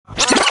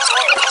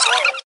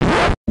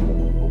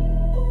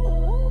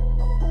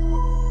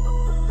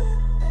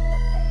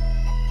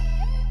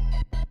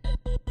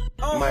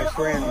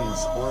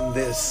friends, on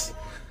this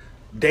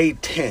day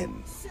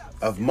 10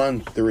 of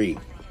month 3,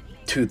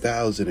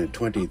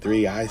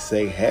 2023, I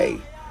say,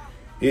 hey,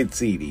 it's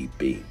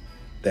EDB.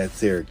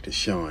 That's Eric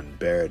Deshaun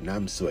Barrett, and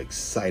I'm so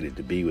excited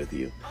to be with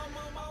you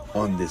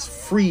on this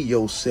Free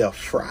Yourself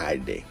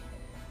Friday.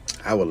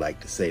 I would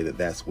like to say that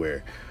that's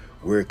where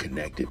we're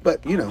connected,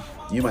 but you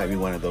might be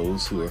one of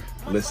those who are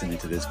listening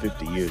to this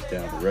 50 years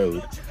down the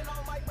road,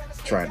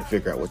 trying to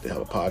figure out what the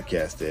hell a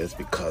podcast is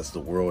because the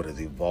world has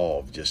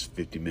evolved just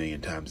 50 million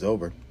times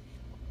over.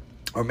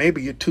 Or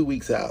maybe you're 2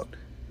 weeks out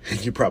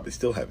and you're probably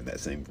still having that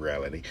same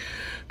reality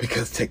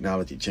because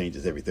technology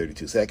changes every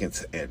 32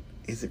 seconds. And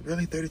is it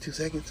really 32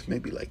 seconds?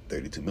 Maybe like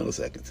 32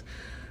 milliseconds.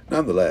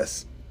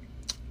 Nonetheless,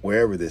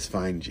 wherever this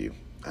finds you,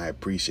 I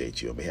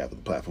appreciate you on behalf of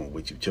the platform on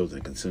which you've chosen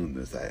to consume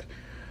this. I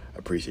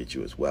appreciate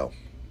you as well.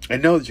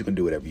 And know that you can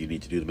do whatever you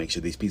need to do to make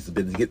sure these pieces of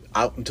business get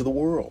out into the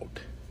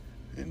world.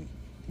 And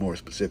more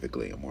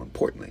specifically, and more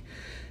importantly,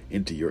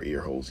 into your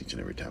ear holes each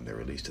and every time they're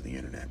released to the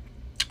internet.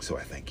 So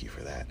I thank you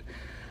for that.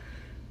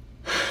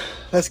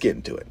 Let's get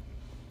into it.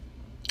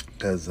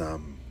 Because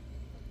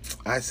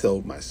I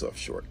sold myself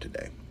short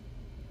today.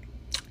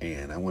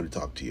 And I want to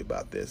talk to you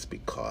about this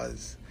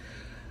because,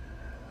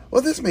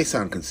 well, this may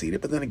sound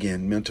conceited, but then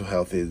again, mental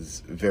health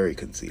is very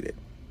conceited.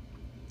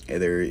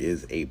 And there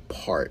is a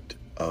part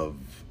of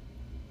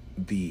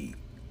the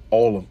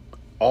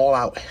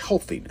all-out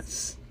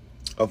healthiness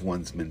of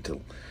one's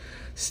mental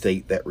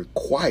state that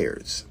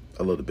requires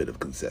a little bit of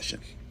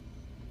concession,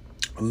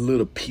 a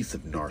little piece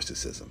of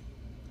narcissism.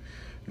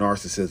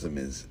 Narcissism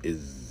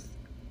is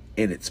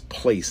in its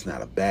place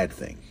not a bad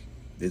thing.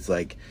 It's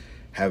like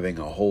having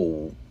a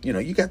whole,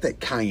 you got that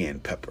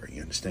cayenne pepper,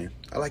 you understand?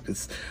 I like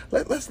this.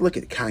 Let's look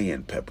at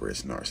cayenne pepper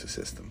as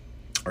narcissism,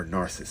 or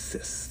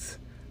narcissists,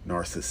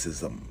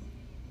 narcissism.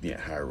 Yeah,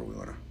 however we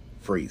want to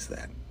phrase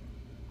that.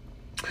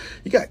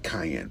 You got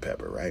cayenne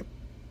pepper, right?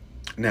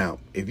 Now,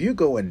 if you're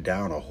going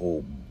down a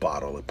whole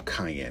bottle of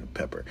cayenne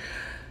pepper,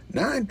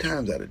 9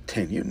 times out of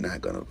 10, you're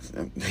not going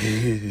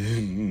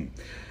to...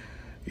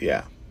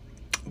 Yeah.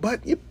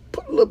 But you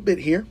put a little bit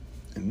here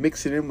and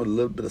mix it in with a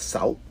little bit of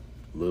salt,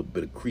 a little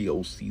bit of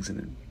Creole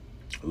seasoning,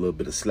 a little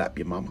bit of Slap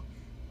Your Mama.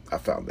 I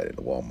found that in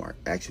the Walmart.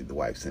 Actually, the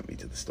wife sent me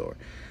to the store,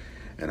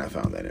 and I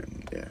found that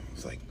in there. It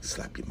was like,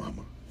 Slap Your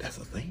Mama. That's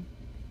a thing?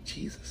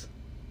 Jesus.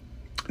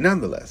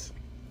 Nonetheless,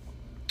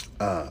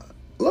 a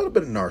little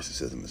bit of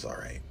narcissism is all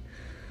right.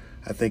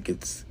 I think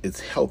it's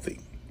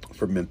healthy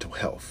for mental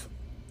health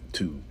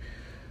to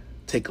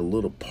take a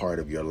little part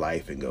of your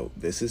life and go,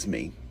 this is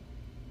me.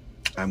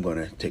 I'm going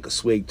to take a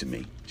swig to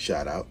me.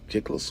 Shout out.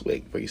 Take a little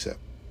swig for yourself.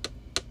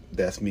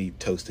 That's me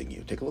toasting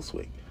you. Take a little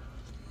swig.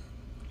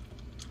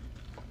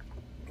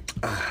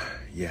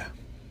 Yeah.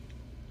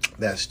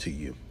 That's to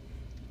you.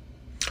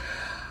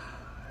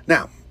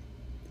 Now,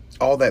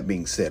 all that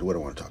being said, what do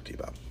I want to talk to you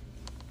about?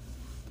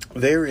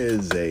 There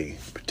is a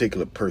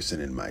particular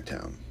person in my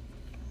town.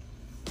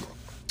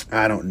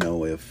 I don't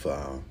know if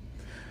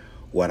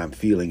what I'm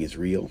feeling is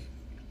real.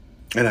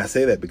 And I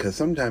say that because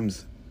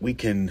sometimes we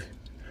can,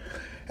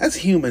 as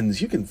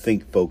humans, you can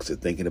think folks are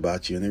thinking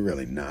about you and they're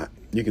really not.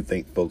 You can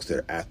think folks that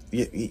are after,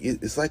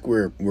 it's like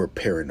we're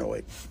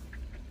paranoid.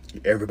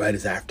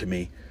 Everybody's after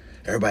me.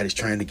 Everybody's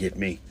trying to get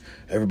me.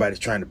 Everybody's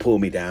trying to pull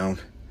me down.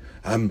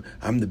 I'm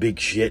the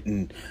big shit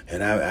and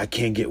I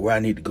can't get where I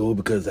need to go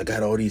because I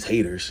got all these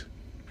haters.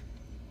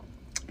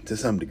 To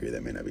some degree,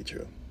 that may not be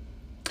true.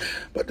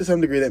 But to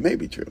some degree, that may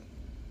be true.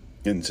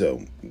 And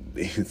so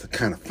it's a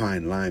kind of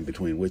fine line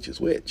between which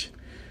is which.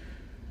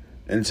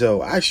 And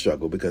so I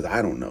struggle because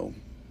I don't know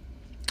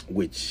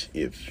which,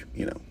 if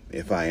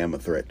I am a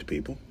threat to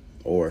people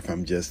or if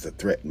I'm just a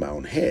threat in my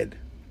own head.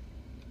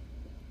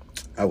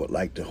 I would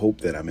like to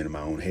hope that I'm in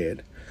my own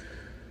head.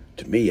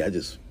 To me, I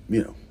just,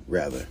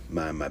 rather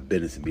mind my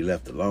business and be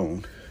left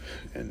alone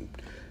and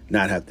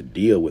not have to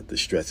deal with the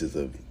stresses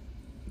of,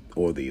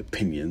 or the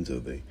opinions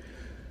of the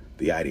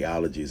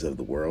ideologies of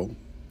the world.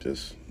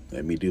 Just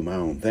let me do my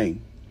own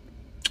thing.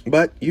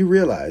 But you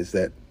realize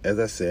that, as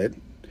I said,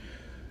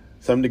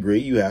 some degree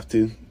you have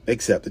to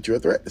accept that you're a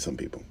threat to some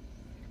people.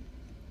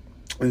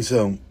 And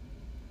so,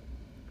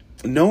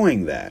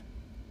 knowing that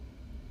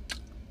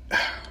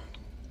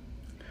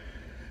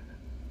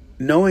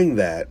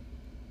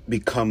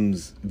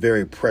becomes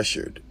very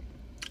pressured.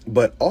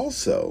 But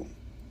also,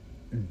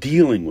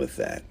 dealing with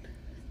that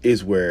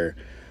is where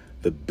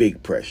the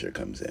big pressure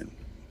comes in.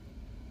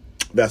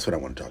 That's what I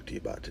want to talk to you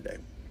about today.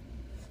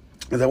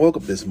 As I woke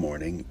up this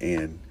morning,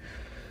 and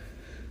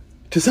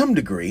to some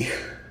degree,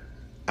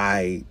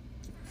 I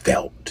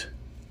felt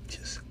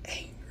just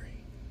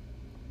angry.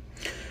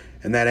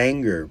 And that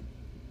anger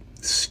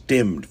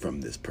stemmed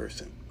from this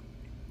person.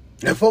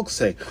 Now, folks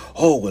say,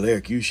 oh, well,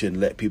 Eric, you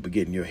shouldn't let people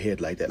get in your head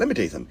like that. Let me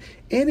tell you something.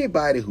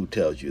 Anybody who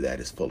tells you that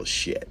is full of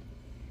shit.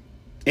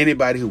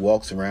 Anybody who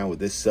walks around with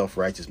this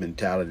self-righteous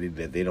mentality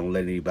that they don't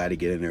let anybody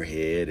get in their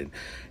head and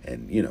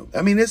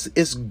I mean,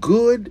 it's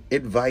good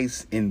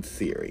advice in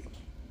theory.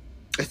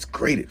 It's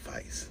great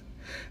advice.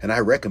 And I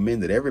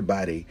recommend that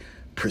everybody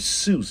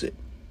pursues it,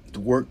 to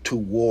work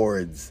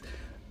towards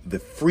the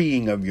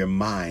freeing of your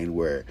mind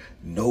where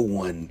no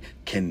one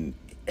can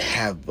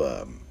have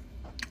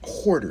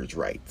hoarder's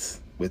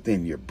rights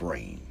within your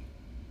brain.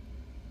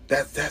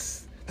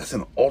 That's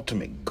an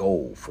ultimate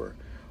goal for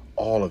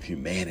all of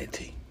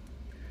humanity.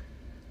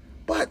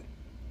 But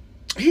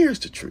here's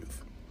the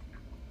truth.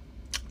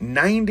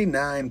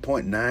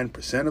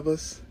 99.9% of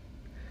us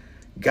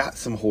got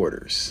some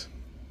hoarders.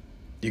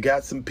 You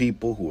got some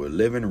people who are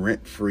living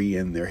rent-free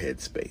in their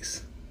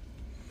headspace.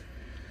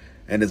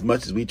 And as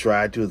much as we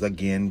try to,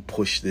 again,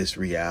 push this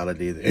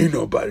reality that ain't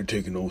nobody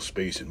taking no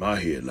space in my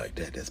head like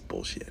that, that's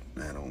bullshit.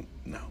 I don't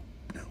know.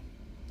 No.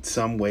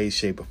 Some way,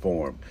 shape, or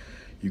form,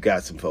 you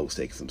got some folks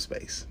taking some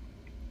space.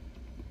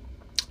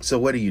 So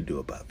what do you do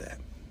about that?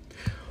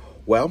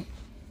 Well,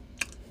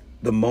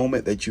 the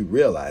moment that you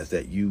realize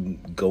that you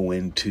go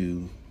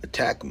into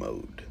attack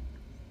mode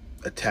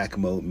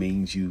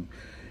means you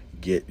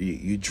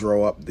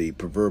draw up the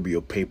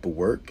proverbial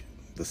paperwork,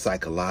 the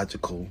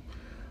psychological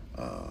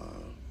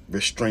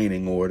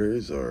restraining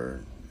orders,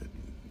 or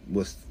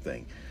what's the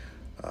thing?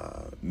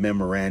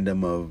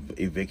 Memorandum of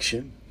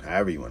eviction,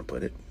 however you want to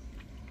put it.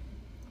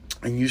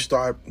 And you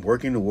start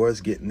working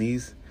towards getting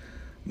these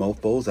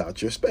mofos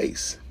out your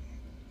space.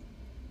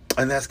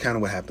 And that's kind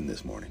of what happened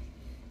this morning.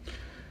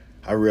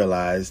 I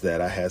realized that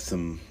I had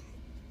some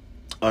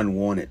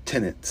unwanted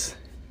tenants.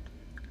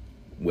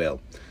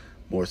 Well,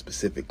 more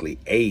specifically,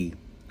 a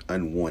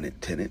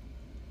unwanted tenant.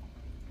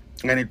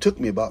 And it took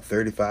me about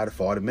 35 to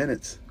 40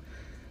 minutes,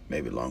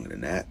 maybe longer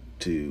than that,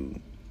 to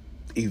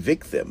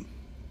evict them.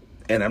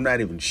 And I'm not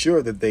even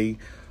sure that they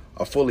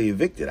are fully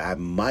evicted. I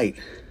might.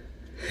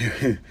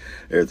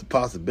 There's a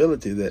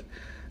possibility that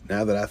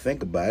now that I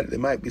think about it, there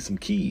might be some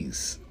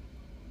keys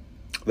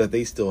that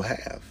they still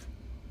have.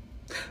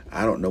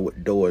 I don't know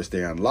what doors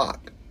they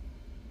unlock.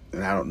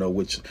 And I don't know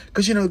which,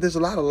 because there's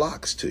a lot of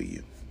locks to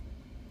you.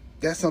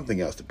 That's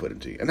something else to put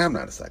into you. And I'm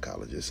not a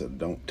psychologist, so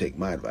don't take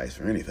my advice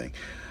for anything.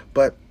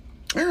 But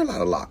there are a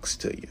lot of locks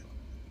to you.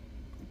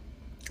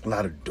 A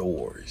lot of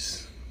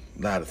doors.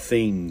 A lot of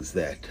things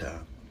that,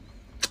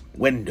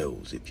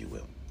 windows, if you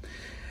will.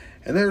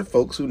 And there are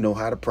folks who know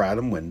how to pry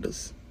them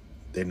windows.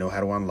 They know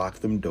how to unlock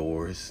them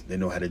doors. They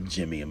know how to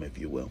jimmy them, if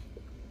you will.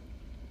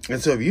 And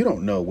so if you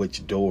don't know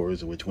which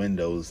doors or which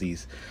windows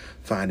these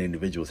fine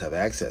individuals have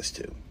access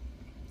to,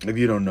 if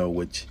you don't know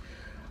which,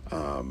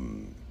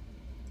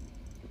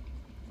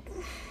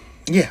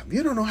 if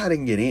you don't know how they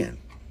can get in,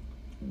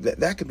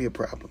 that could be a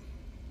problem.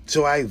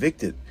 So I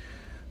evicted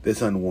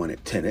this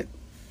unwanted tenant.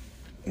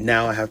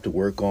 Now I have to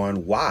work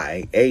on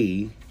why,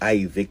 I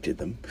evicted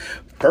them.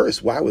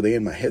 First, why were they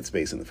in my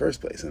headspace in the first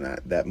place? And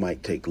that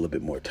might take a little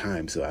bit more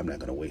time, so I'm not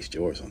going to waste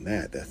yours on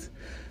that. That's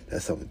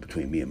something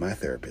between me and my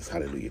therapist.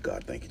 Hallelujah,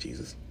 God. Thank you,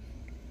 Jesus.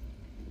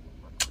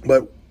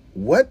 But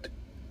what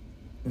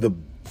the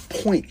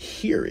point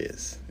here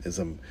is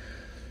I'm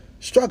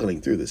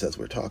struggling through this as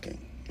we're talking.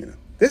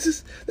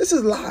 This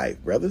is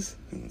live, brothers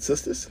and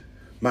sisters,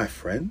 my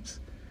friends.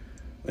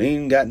 We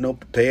ain't got no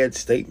prepared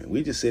statement.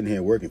 We just sitting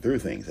here working through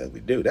things as we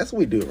do. That's what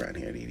we do around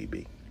here at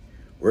EDB.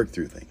 Work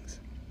through things.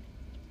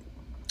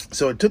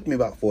 So it took me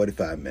about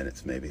 45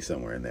 minutes, maybe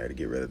somewhere in there, to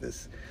get rid of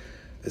this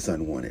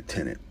unwanted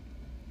tenant.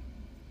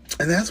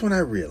 And that's when I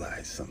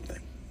realized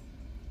something.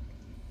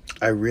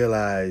 I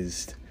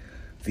realized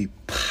the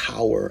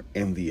power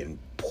and the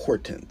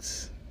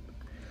importance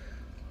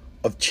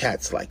of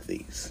chats like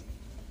these.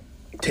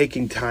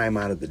 Taking time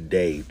out of the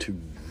day to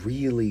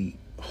really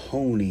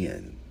hone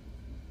in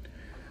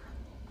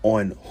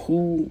on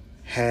who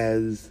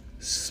has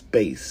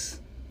space.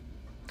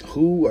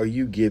 Who are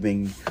you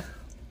giving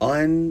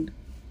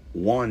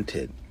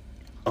unwanted,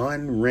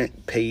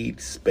 unrent paid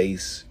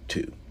space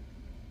to?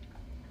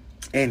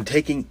 And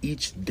taking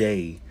each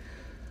day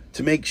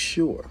to make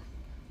sure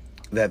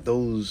that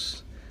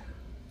those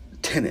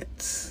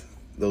tenants,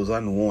 those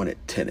unwanted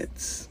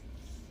tenants,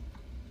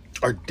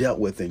 are dealt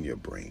with in your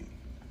brain.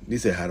 You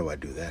say, how do I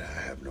do that?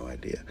 I have no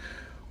idea.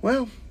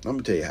 Well, I'm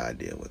going to tell you how I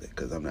deal with it,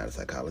 because I'm not a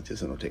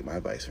psychologist and don't take my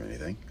advice or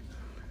anything.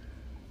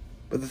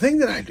 But the thing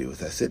that I do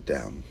is I sit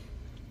down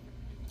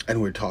and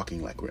we're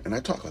talking and I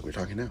talk like we're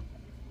talking now.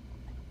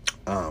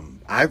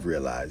 I've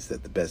realized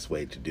that the best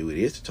way to do it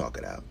is to talk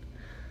it out.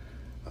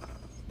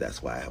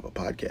 That's why I have a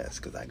podcast,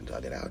 because I can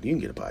talk it out. You can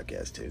get a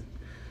podcast too.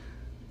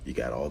 You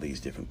got all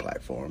these different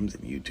platforms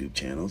and YouTube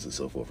channels and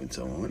so forth and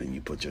so on, and you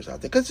put yours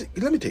out there. Because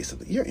let me tell you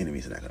something, your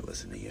enemies are not going to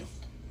listen to you.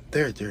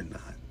 They're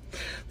not.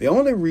 The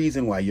only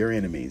reason why your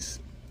enemies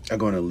are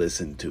going to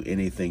listen to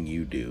anything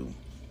you do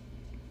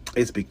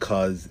is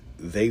because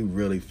they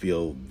really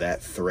feel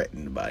that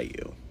threatened by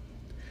you,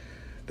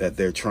 that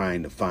they're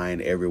trying to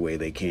find every way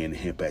they can to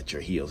hemp at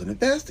your heels. And if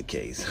that's the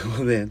case,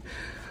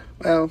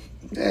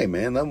 hey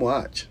man, let them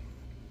watch.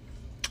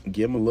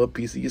 Give them a little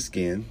piece of your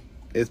skin.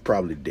 It's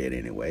probably dead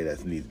anyway.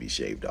 That needs to be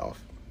shaved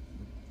off.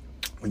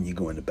 When you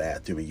go in the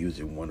bathroom and use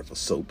your wonderful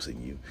soaps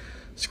and you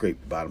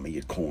scrape the bottom of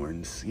your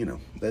corns, give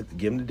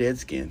them the dead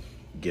skin.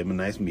 Give them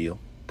a nice meal.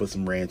 Put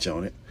some ranch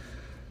on it.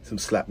 Some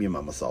slap your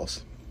mama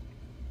sauce.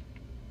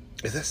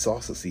 Is that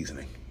sauce or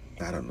seasoning?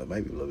 I don't know.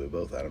 Maybe a little bit of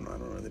both. I don't know. I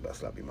don't know anything about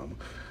slap your mama.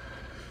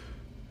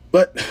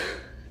 But,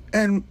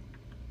 and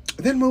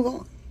then move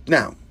on.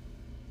 Now,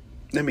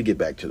 let me get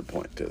back to the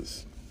point,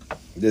 because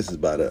this is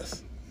about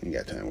us. You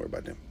got time to worry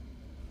about them.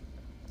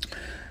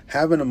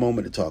 Having a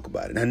moment to talk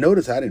about it. Now,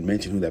 notice I didn't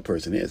mention who that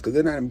person is, because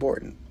they're not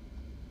important.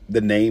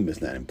 The name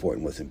is not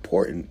important. What's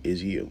important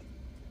is you.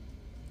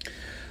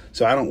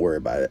 So I don't worry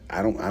about it.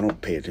 I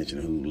don't pay attention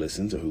to who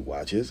listens or who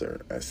watches,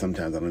 or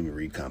sometimes I don't even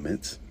read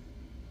comments,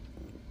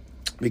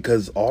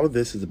 because all of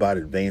this is about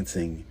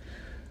advancing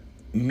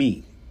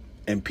me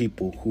and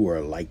people who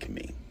are like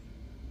me,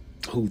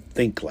 who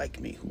think like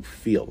me, who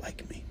feel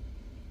like me.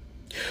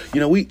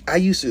 You know, I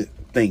used to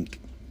think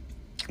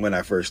when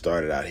I first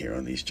started out here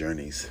on these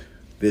journeys,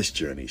 this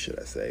journey, should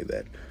I say,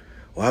 that,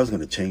 well, I was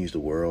going to change the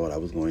world. I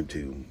was going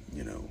to,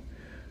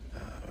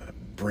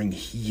 bring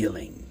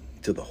healing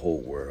to the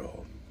whole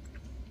world.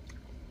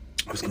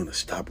 I was going to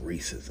stop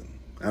racism.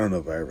 I don't know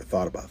if I ever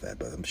thought about that,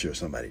 but I'm sure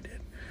somebody did.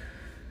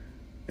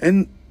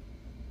 And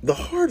the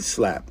hard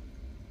slap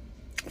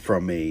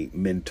from a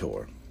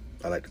mentor,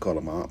 I like to call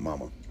her my Aunt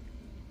Mama.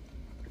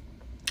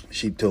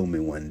 She told me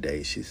one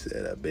day, she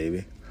said,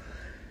 baby,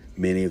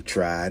 many have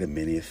tried and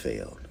many have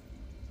failed.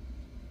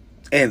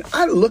 And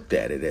I looked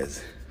at it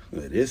as,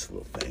 well, this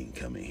little thing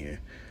coming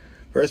here.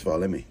 First of all,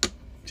 let me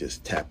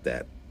just tap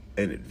that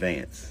in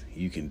advance.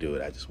 You can do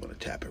it. I just want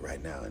to tap it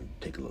right now and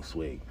take a little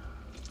swig.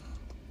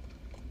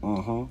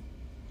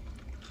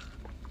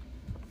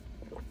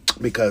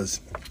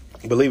 Because,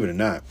 believe it or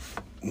not,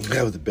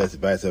 that was the best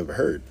advice I ever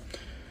heard.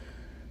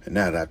 And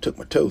now that I took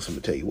my toast, I'm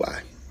going to tell you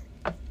why.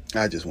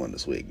 I just wanted to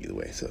swig either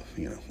way. So,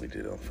 we did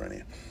it on the front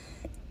end.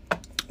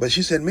 But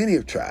she said, many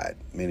have tried,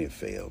 many have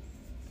failed.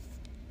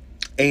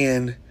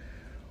 And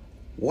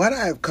what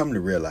I have come to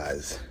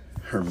realize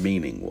her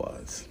meaning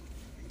was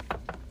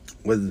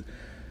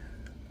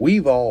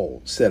we've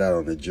all set out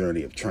on a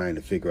journey of trying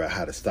to figure out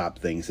how to stop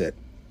things that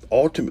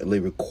ultimately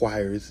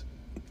requires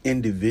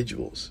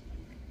individuals.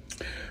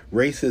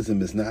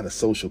 Racism is not a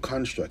social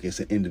construct, it's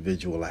an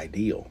individual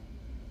ideal.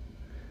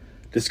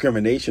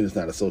 Discrimination is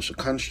not a social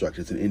construct,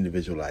 it's an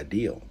individual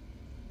ideal.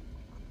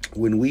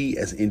 When we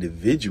as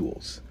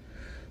individuals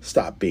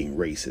stop being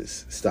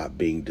racist, stop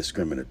being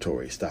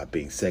discriminatory, stop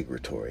being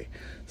segregatory,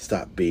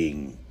 stop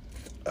being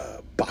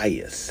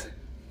biased,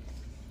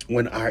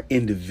 when our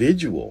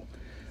individual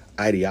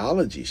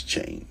ideologies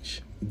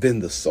change, then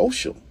the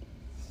social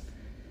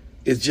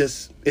is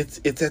just,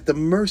 it's at the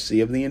mercy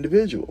of the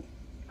individual.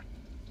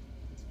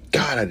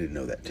 God, I didn't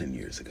know that 10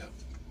 years ago.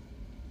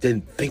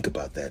 Didn't think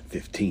about that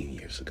 15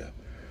 years ago.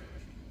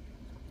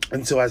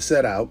 And so I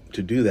set out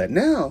to do that.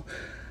 Now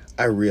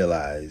I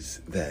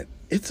realize that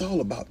it's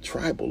all about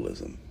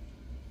tribalism.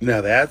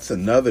 Now that's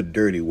another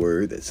dirty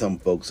word that some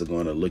folks are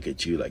going to look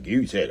at you like,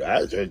 you said,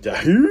 I said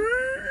that.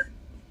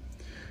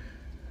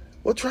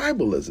 Well,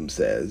 tribalism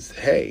says,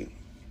 hey,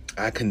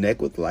 I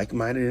connect with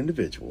like-minded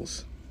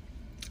individuals,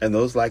 and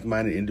those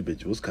like-minded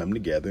individuals come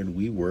together and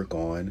we work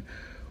on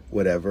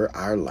whatever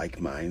our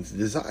like minds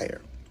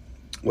desire,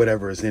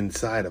 whatever is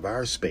inside of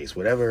our space,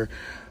 whatever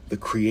the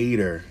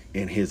creator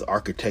in his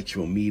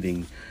architectural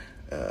meeting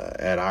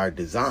at our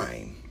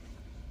design,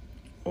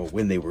 or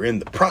when they were in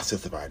the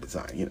process of our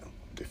design,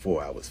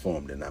 before I was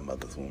formed in my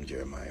mother's womb,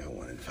 Jeremiah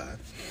 1:5.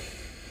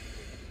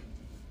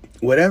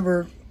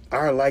 Whatever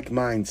our like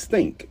minds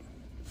think,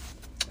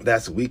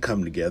 that's what we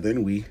come together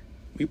and we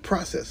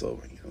process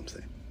over, you know what I'm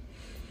saying?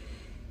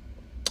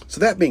 So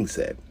that being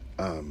said,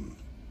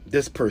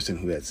 this person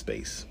who had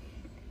space,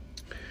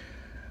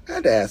 I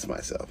had to ask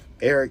myself,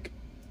 Eric,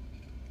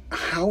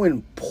 how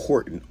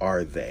important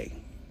are they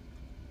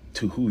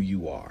to who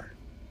you are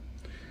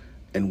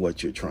and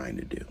what you're trying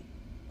to do?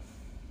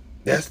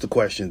 That's the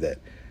question that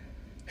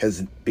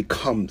has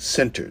become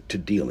centered to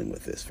dealing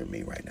with this for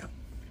me right now.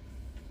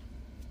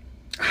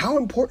 How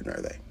important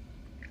are they?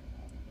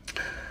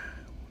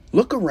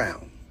 Look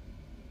around.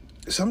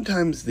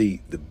 Sometimes the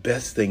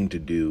best thing to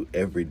do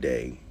every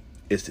day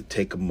is to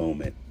take a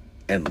moment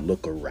and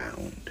look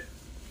around.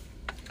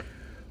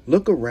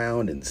 Look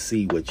around and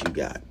see what you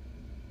got.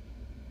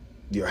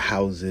 Your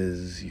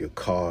houses, your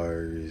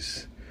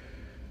cars,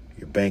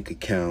 your bank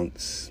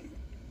accounts.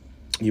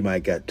 You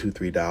might got $2,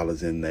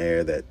 $3 in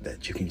there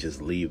that you can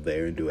just leave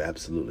there and do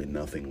absolutely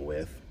nothing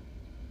with.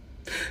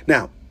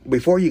 Now,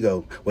 before you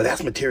go, well,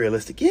 that's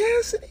materialistic.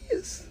 Yes, it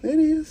is. It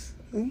is.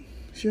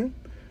 Sure. I'm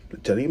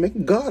not telling you to make a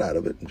God out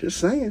of it. I'm just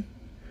saying.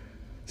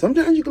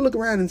 Sometimes you can look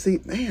around and see,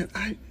 man,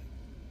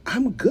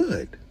 I'm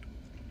good.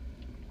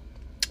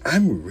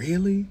 I'm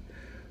really,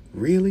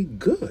 really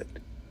good.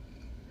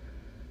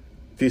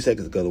 A few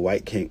seconds ago, the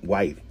wife came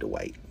in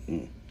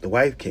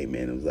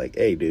and was like,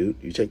 hey, dude,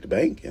 you checked the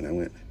bank? And I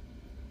went,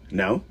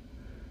 no.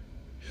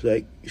 She's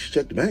like, you should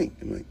check the bank.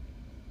 I'm like,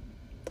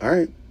 all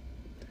right.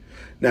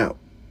 Now,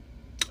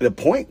 the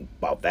point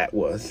about that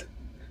was,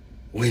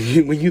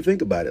 when you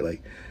think about it,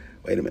 like,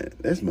 wait a minute,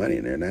 there's money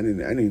in there, and I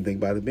didn't even think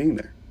about it being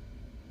there.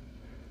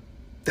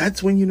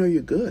 That's when you know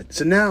you're good.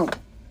 So now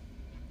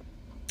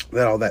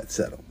that all that's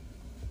settled,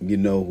 you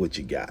know what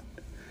you got.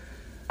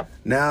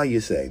 Now you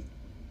say,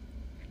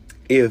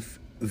 if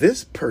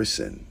this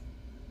person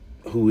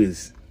who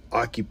is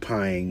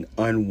occupying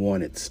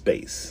unwanted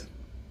space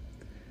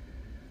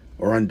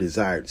or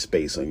undesired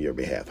space on your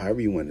behalf,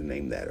 however you want to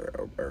name that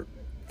or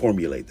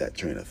formulate that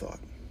train of thought.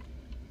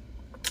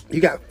 You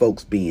got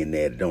folks being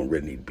there that don't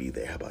really need to be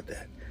there. How about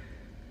that?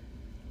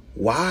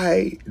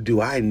 Why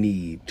do I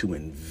need to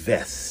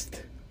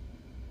invest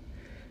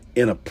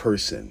in a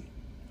person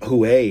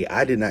who, A,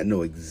 I did not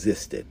know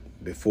existed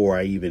before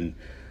I even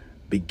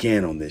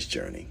began on this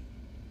journey,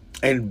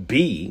 and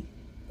B,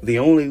 the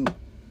only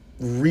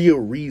real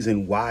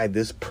reason why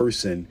this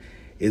person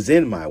is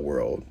in my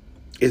world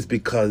is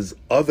because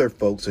other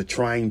folks are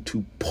trying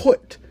to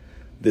put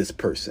this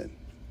person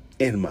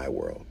in my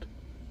world.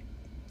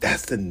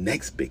 That's the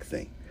next big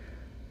thing.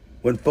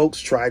 When folks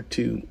try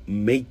to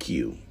make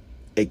you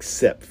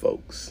accept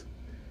folks,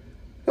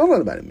 don't let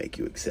anybody make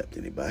you accept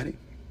anybody.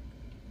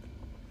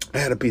 I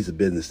had a piece of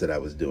business that I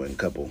was doing a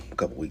couple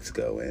weeks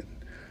ago, and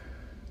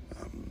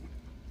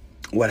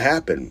what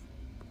happened?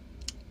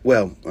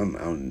 Well,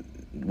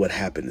 what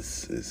happened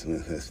is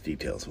that's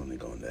details when we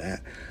go into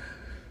that.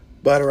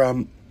 But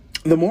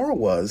the moral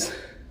was,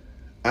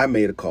 I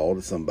made a call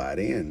to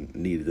somebody and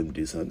needed them to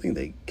do something.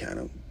 They kind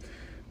of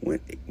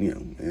went,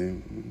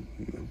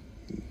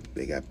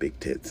 they got big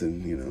tits,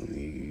 and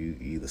you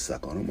either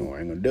suck on them or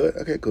I ain't gonna do it.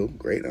 Okay, cool,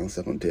 great. I don't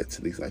suck on tits,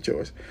 at least not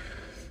yours.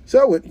 So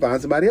I went and find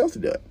somebody else to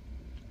do it.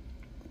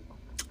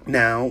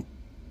 Now,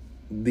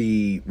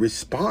 the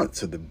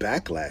response or the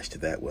backlash to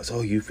that was,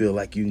 oh, you feel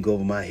like you can go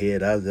over my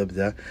head.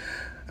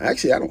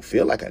 Actually, I don't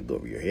feel like I could go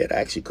over your head. I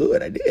actually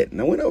could. I did.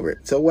 And I went over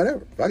it. So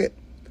whatever. Fuck it.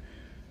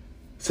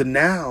 So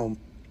now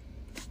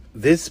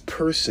this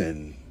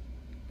person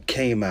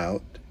came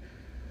out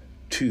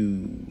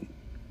to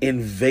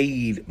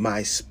invade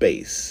my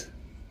space,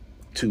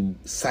 to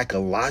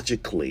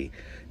psychologically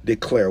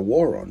declare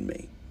war on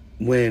me,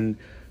 when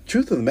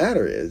truth of the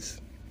matter is,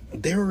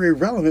 they were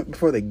irrelevant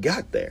before they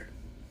got there.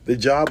 The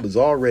job was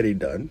already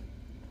done.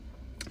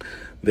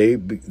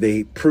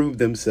 They proved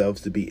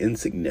themselves to be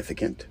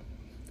insignificant.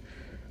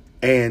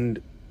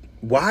 And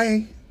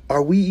why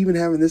are we even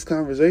having this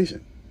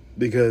conversation?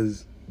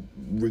 Because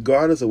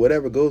regardless of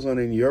whatever goes on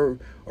in your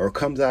or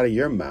comes out of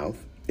your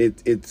mouth,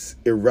 it's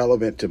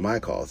irrelevant to my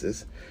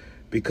causes.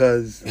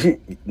 Because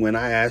when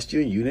I asked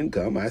you and you didn't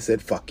come, I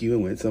said fuck you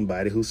and went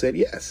somebody who said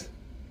yes.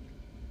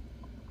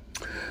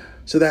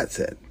 So that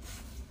said,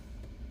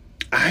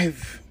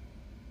 I've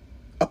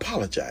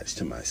apologized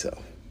to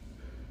myself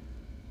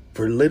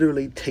for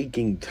literally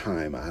taking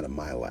time out of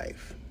my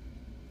life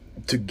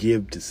to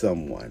give to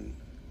someone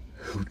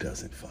who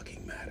doesn't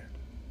fucking matter.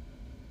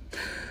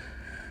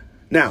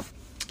 Now,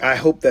 I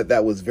hope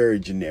that was very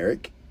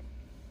generic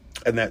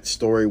and that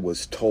story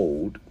was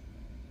told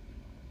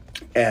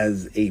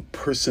as a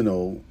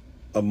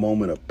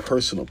moment of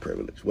personal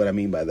privilege. What I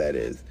mean by that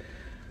is,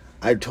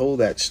 I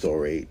told that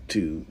story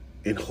to,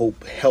 in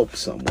hope, help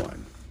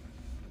someone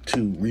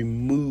to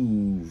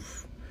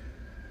remove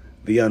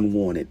the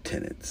unwanted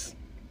tenants.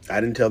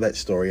 I didn't tell that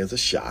story as a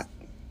shot.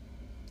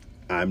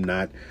 I'm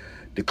not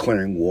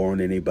declaring war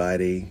on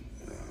anybody.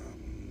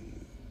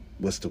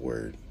 What's the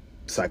word?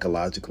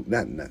 Psychological.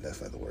 That's not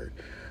the word.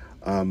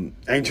 I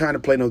ain't trying to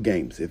play no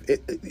games.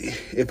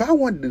 If I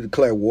wanted to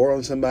declare war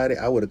on somebody,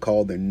 I would have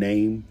called their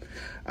name.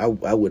 I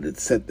would have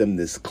sent them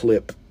this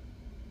clip.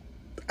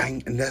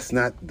 And that's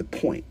not the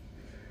point.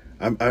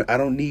 I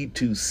don't need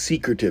to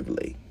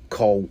secretively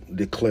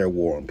declare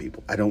war on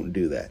people. I don't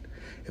do that.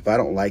 If I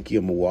don't like you,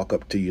 I'm gonna walk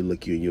up to you,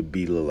 look you in your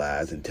beady little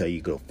eyes, and tell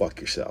you go fuck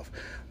yourself.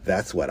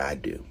 That's what I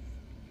do.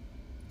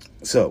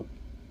 So,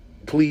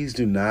 please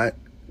do not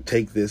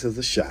take this as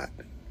a shot.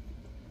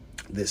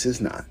 This is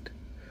not.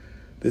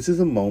 This is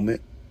a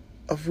moment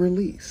of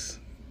release,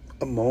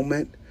 a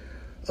moment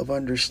of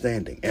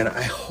understanding. And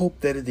I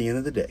hope that at the end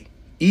of the day,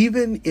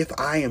 even if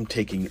I am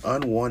taking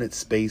unwanted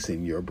space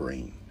in your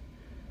brain,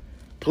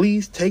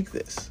 please take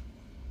this.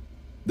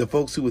 The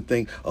folks who would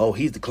think, oh,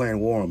 he's declaring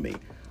war on me.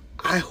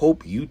 I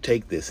hope you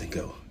take this and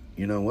go,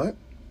 you know what?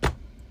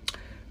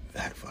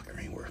 That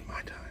fucker ain't worth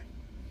my time.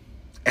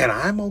 And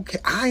I'm okay.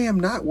 I am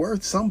not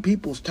worth some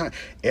people's time.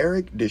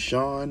 Eric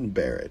Deshaun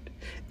Barrett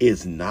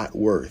is not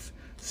worth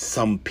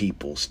some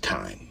people's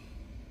time.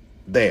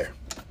 There.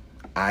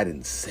 I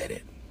didn't said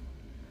it.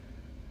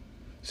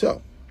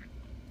 So,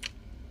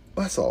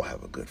 let's all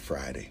have a good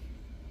Friday.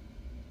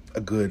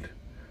 A good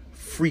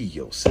free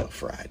yourself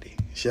Friday,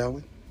 shall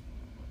we?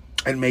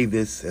 And may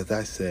this, as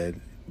I said,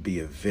 be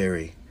a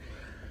very,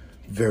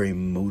 very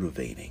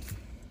motivating,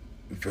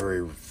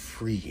 very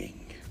freeing.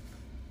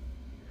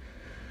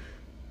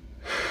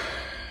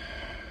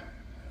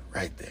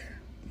 Right there.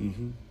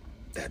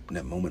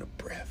 That moment of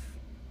breath.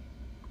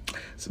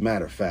 As a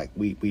matter of fact,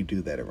 we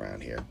do that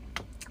around here.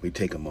 We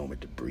take a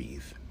moment to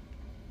breathe.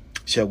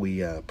 Shall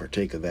we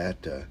partake of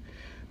that?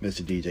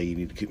 Mr. DJ, you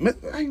need to cue.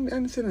 I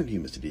didn't sit on you,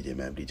 Mr. DJ,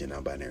 Madam DJ,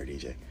 non-binary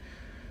DJ.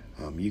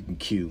 You can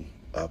cue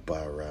up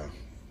our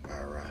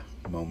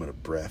moment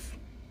of breath.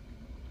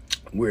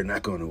 We're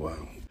not going to.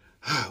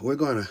 We're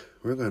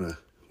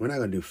not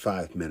going to do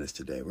 5 minutes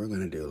today. We're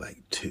going to do like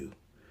 2.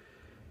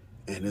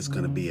 And it's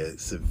going to be a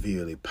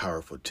severely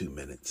powerful 2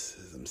 minutes.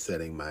 As I'm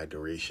setting my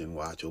duration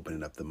watch,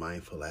 opening up the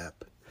Mindful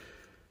app.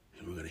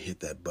 And we're going to hit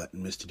that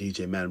button. Mr.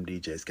 DJ, Madam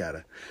DJ's got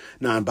a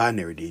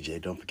non-binary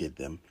DJ. Don't forget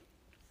them.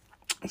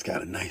 It's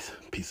got a nice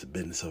piece of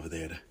business over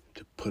there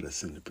to put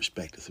us into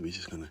perspective. So we're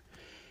just going to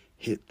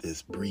hit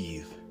this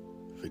breathe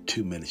for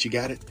 2 minutes. You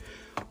got it?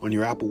 On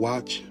your Apple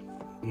Watch?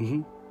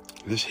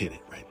 Just hit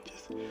it, right?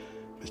 Just,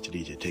 Mr.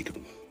 DJ, take it.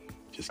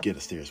 Just get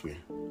us there as we're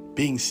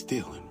being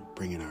still and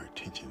bringing our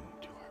attention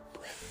to our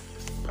breath.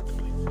 Yes,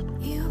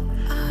 you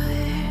are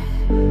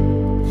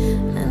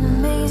an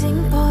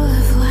amazing ball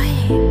of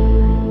light,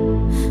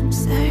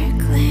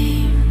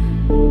 circling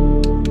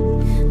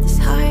this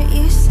heart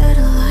you set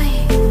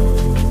alight.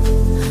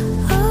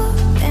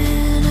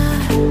 Open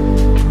up,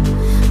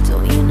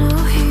 don't you know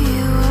who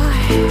you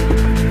are?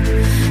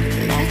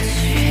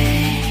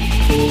 Electric,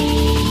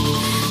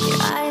 your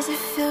eyes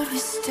are filled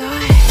with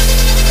stars.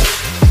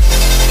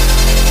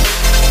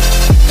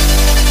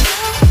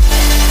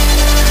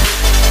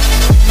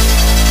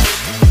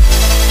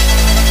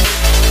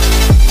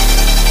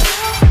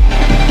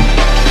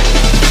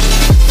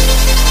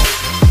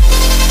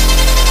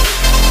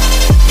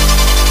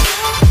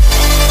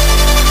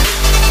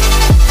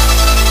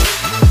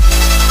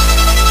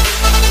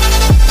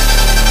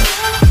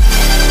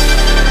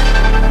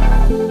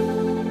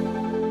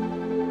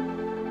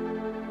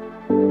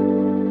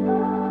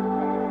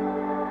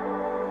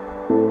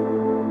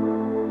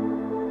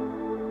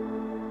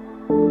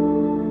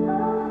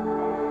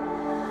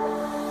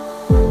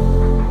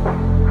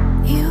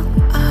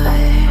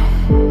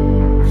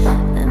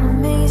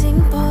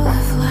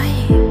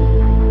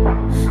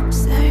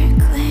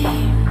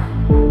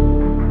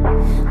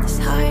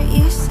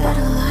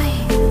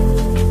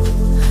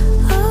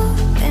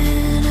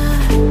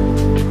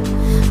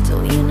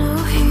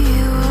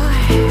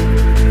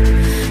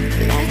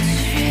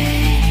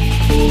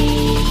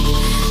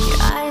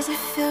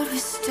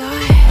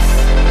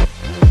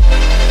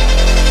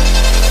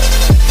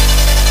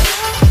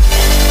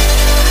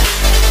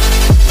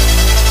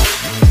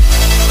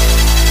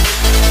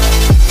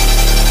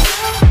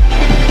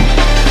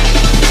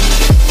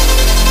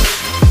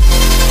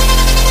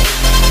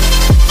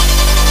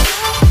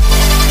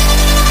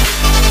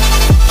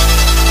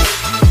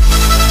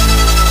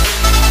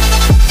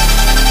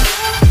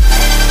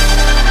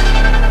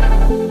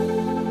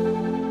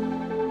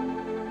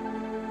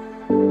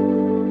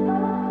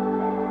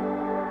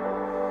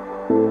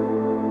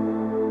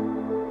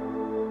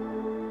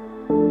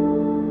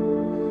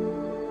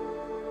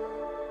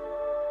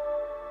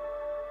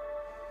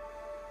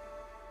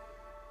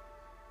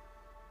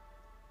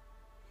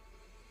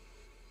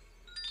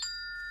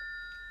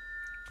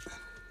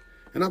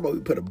 And how about we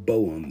put a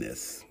bow on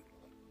this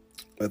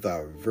with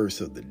our verse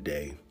of the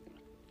day?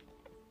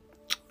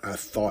 Our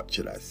thought,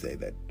 should I say,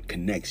 that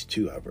connects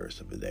to our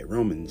verse of the day.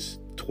 Romans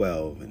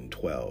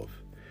 12:12.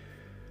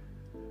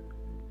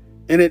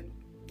 And it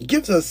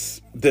gives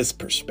us this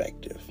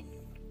perspective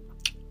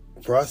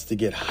for us to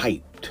get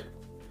hyped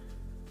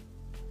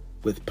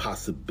with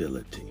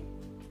possibility,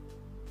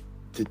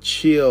 to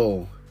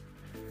chill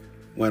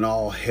when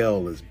all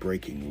hell is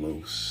breaking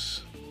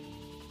loose,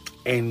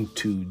 and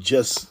to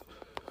just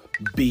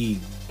be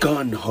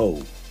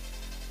gung-ho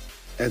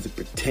as it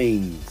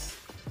pertains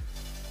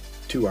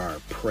to our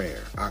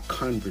prayer, our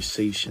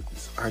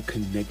conversations, our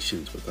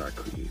connections with our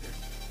Creator.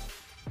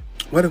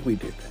 What if we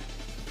did that?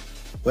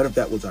 What if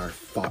that was our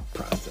thought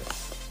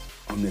process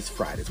on this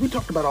Friday? We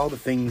talked about all the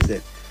things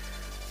that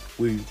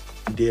we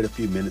did a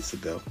few minutes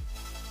ago.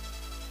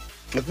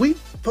 If we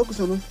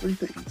focus on those three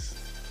things,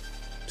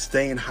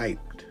 staying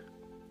hyped,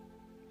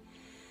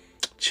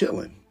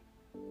 chilling,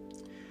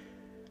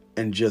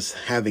 and just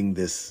having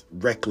this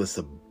reckless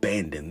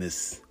abandon,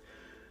 this,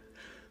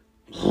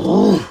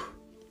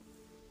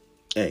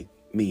 hey,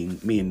 me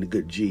and the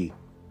good G,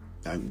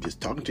 I'm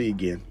just talking to you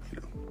again,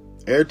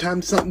 Every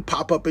time something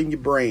pop up in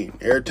your brain,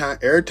 every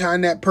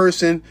time that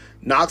person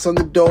knocks on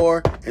the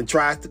door and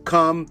tries to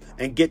come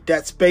and get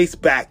that space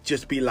back,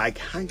 just be like,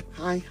 hi.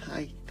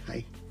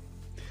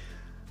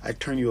 I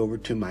turn you over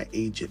to my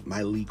agent,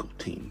 my legal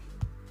team,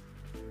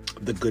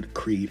 the good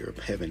Creator of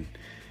heaven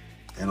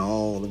and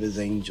all of his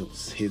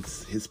angels,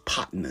 his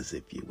partners,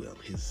 if you will,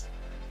 his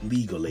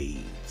legal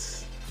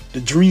aides, the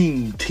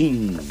dream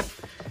team,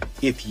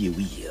 if you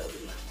will.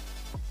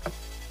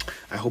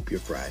 I hope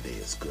your Friday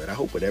is good. I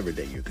hope whatever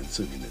day you're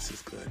consuming this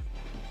is good.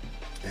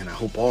 And I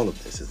hope all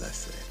of this, as I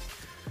said,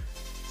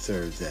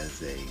 serves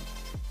as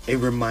a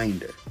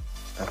reminder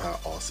of how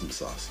awesome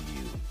sauce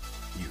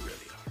you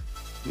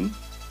really are.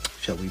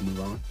 Shall we move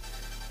on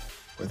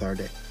with our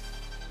day?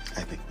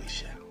 I think we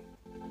shall.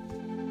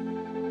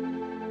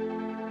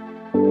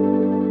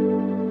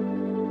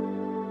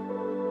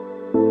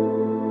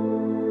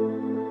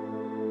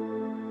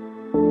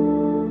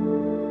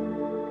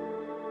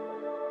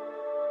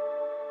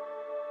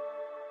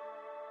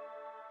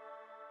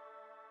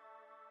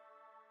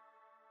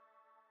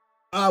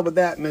 With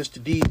that, Mr.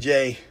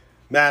 DJ,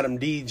 Madam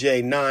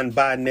DJ,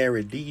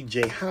 non-binary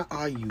DJ, how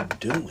are you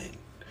doing?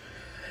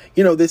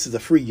 This is a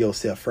Free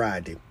Yourself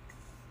Friday.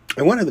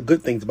 And one of the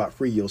good things about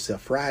Free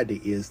Yourself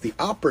Friday is the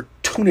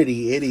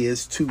opportunity it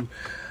is to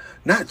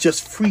not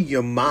just free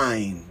your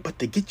mind, but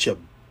to get your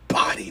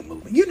body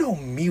moving. You know,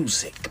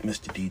 music,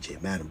 Mr. DJ,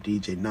 Madam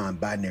DJ,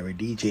 non-binary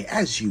DJ,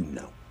 as you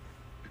know.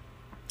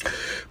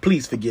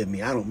 Please forgive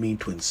me. I don't mean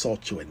to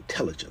insult your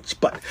intelligence,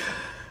 but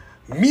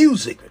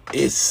music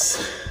is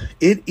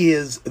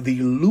the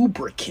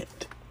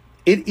lubricant.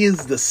 It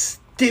is the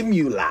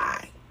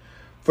stimuli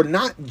for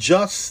not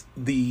just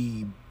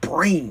the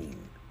brain,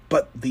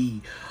 but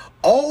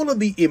all of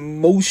the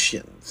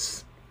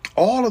emotions,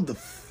 all of the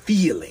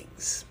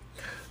feelings,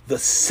 the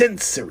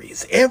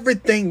sensories,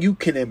 everything you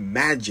can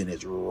imagine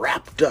is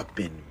wrapped up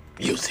in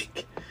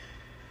music.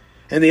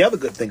 And the other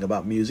good thing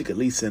about music, at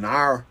least in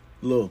our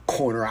little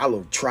corner, our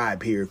little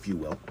tribe here, if you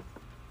will,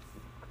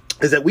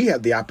 is that we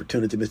have the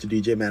opportunity, Mr.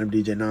 DJ, Madam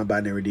DJ,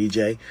 non-binary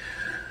DJ,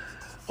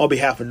 on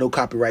behalf of No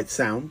Copyright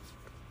Sound,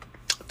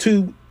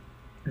 to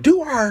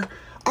do our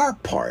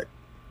part.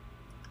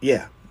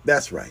 Yeah,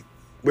 that's right.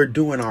 We're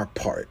doing our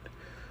part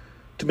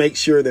to make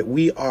sure that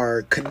we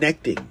are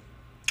connecting,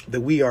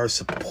 that we are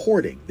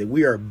supporting, that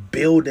we are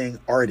building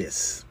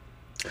artists.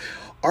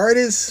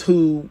 Artists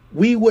who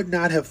we would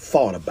not have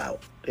thought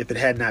about if it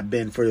had not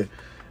been for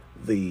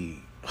the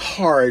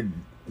hard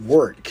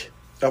work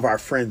of our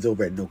friends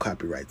over at No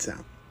Copyright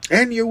Sound.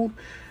 And you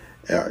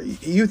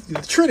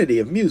the trinity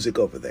of music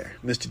over there,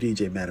 Mr.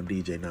 DJ, Madam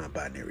DJ,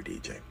 non-binary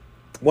DJ.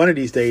 One of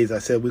these days, I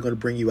said, we're going to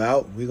bring you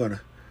out. We're going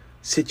to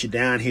sit you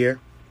down here.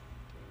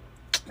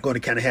 I'm going to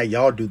kind of have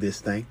y'all do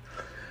this thing.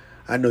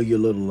 I know you're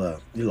a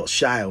little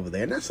shy over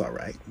there, and that's all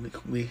right.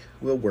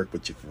 We'll work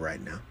with you for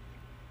right now.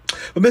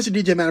 But Mr.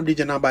 DJ, Madam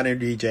DJ, non-binary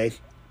DJ,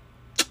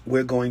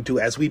 we're going to,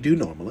 as we do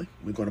normally,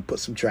 we're going to put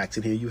some tracks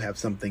in here. You have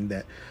something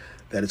that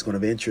is going to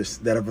be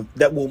interest,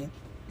 that will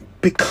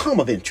become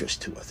of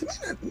interest to us.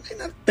 You may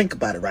not think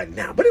about it right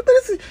now, but you're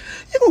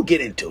going to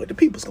get into it. The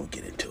people's going to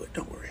get into it.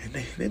 Don't worry.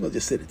 They're going to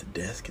just sit at the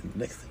desk, and the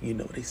next thing you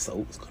know, their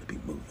soul is going to be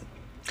moving.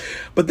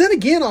 But then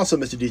again, also,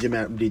 Mr. DJ,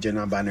 Madam DJ,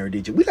 non-binary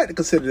DJ, we like to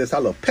consider this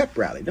our little pep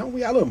rally, don't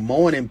we? Our little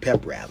morning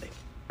pep rally.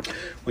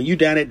 When you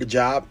down at the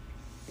job,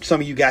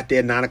 some of you got there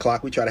at 9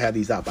 o'clock. We try to have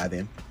these out by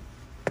then.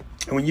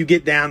 And when you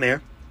get down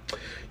there,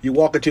 you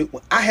walk into,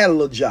 I had a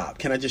little job.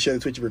 Can I just share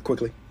this with you real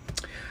quickly?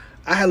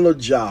 I had a little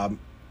job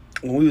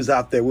when we was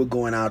out there. We're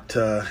going out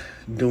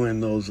doing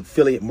those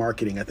affiliate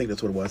marketing. I think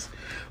that's what it was.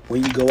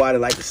 When you go out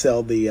and like to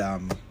sell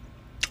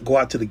go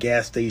out to the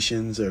gas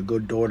stations or go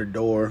door to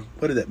door.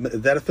 What is that?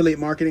 Is that affiliate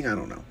marketing? I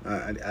don't know.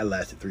 I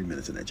lasted 3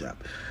 minutes in that job.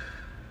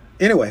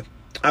 Anyway,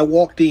 I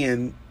walked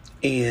in,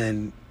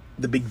 and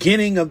the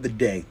beginning of the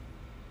day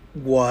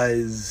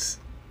was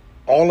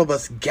all of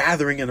us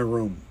gathering in a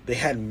room. They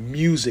had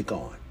music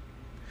on,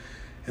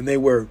 and they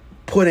were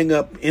putting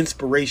up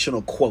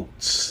inspirational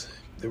quotes.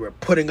 They were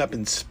putting up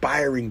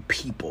inspiring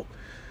people.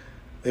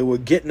 They were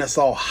getting us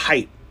all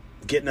hyped,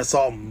 getting us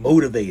all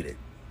motivated.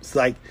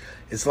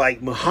 It's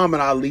like Muhammad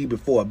Ali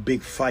before a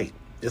big fight.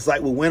 It's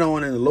like what went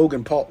on in the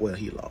Logan Paul. Well,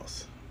 he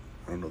lost.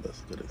 I don't know if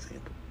that's a good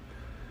example.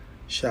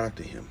 Shout out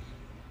to him.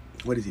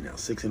 What is he now?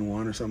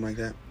 6-1 or something like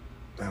that?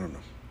 I don't know.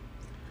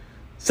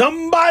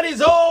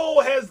 Somebody's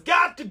has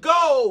got to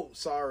go.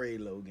 Sorry,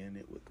 Logan.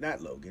 It was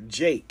not Logan.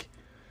 Jake.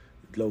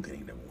 Logan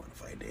ain't never won a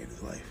fight a day in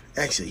his life.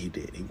 Actually, he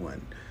did. He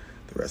won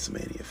the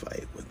WrestleMania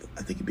fight with,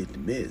 I think he beat The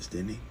Miz,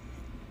 didn't he?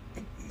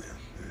 No,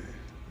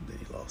 then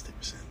he lost ever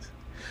since.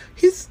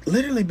 He's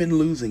literally been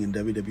losing in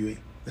WWE.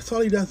 That's all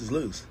he does is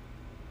lose.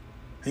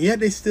 And yet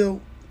they still...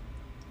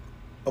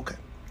 Okay,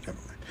 never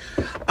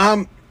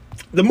mind.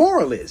 The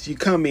moral is, you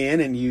come in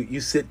and you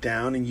sit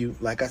down and you,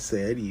 like I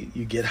said,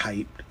 you get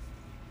hyped.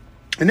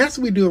 And that's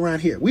what we do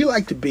around here. We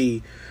like to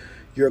be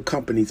your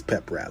company's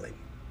pep rally.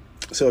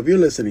 So if you're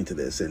listening to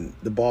this and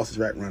the boss is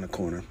right around the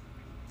corner,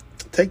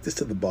 take this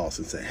to the boss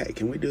and say, hey,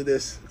 can we do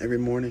this every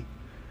morning?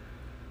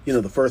 You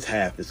know, the first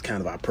half is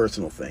kind of our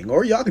personal thing.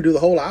 Or y'all can do the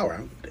whole hour. I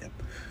don't give a damn.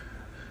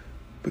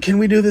 But can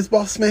we do this,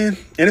 boss man?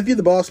 And if you're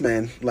the boss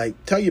man, like,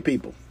 tell your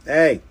people,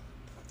 hey,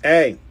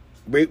 the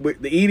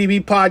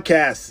EDB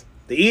podcast,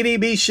 the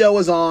EDB show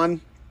is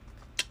on,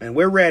 and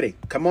we're ready.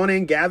 Come on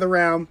in, gather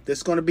around. This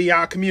is going to be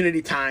our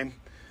community time.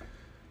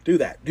 Do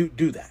that. Do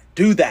that.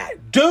 Do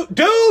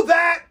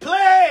that,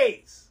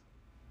 please.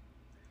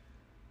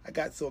 I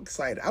got so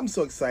excited. I'm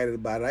so excited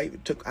about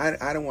it.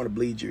 I don't want to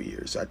bleed your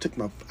ears. So I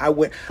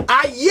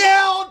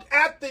yelled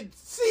at the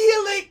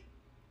ceiling.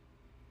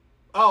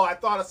 Oh, I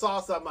thought I saw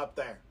something up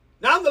there.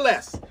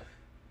 Nonetheless,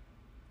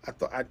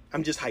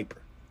 I'm just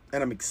hyper,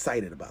 and I'm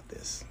excited about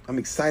this. I'm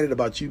excited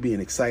about you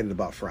being excited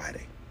about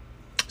Friday.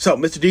 So,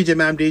 Mr. DJ,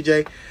 Madam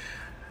DJ,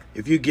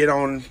 if you get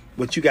on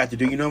what you got to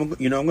do, you know I'm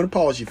going to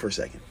pause you for a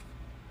second,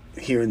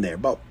 here and there,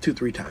 about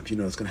 2-3 times. You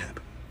know it's going to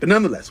happen, but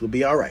nonetheless, we'll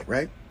be all right,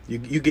 right?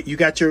 You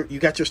got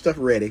your stuff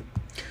ready,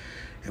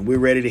 and we're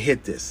ready to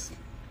hit this.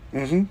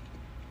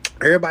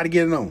 Everybody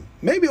get it on.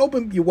 Maybe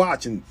open your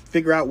watch and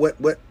figure out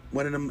what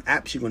one of them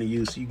apps you're going to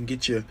use so you can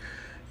get your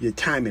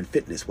time and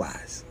fitness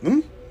wise.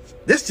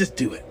 Let's just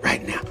do it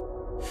right now.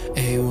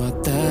 Hey,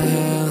 what the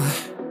hell?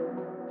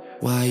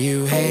 Why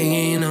you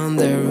hanging on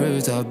the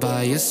rooftop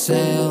by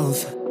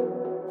yourself?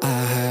 I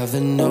have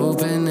an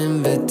open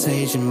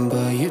invitation,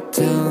 but you're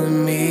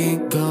telling me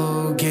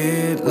go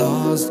get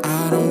lost.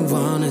 I don't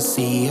wanna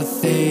see your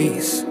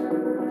face.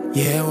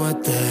 Yeah,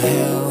 what the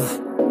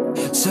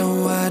hell? So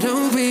why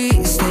don't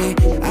we stay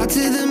out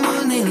till the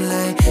morning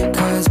light?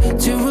 Cause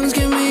two wrongs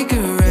can make a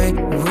right.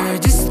 We're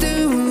just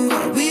doing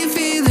what we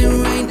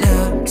feeling right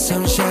now.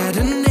 Some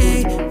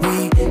Chardonnay,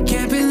 we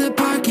camp in the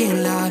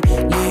parking lot.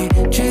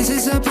 Leave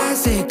traces of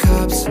plastic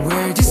cups.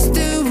 We're just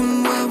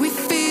doing what we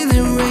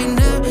feeling right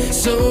now.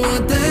 So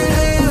what the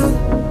hell?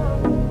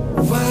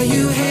 Why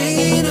you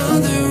hanging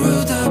on the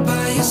rooftop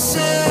by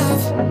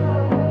yourself?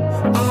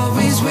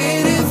 Always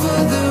waiting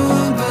for the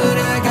one, but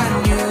I got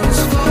news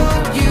for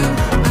you.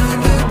 I'm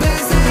the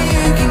best that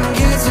you can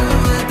get, so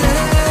what the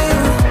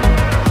hell?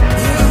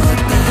 Yeah, what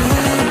the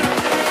hell?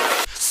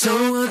 So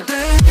what the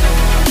hell?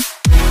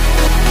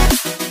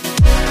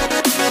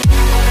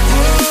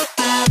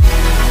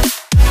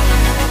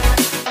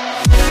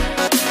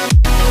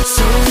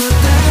 So what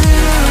the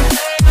hell?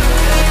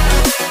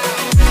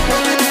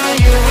 What are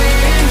you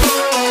waiting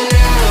for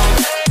now?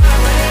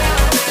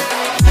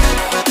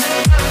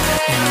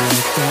 And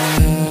what the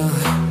hell?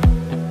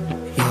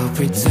 You're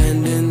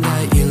pretending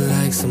that you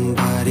like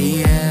somebody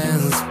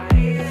else,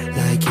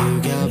 like you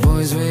got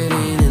boys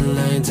waiting in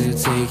line to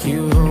take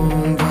you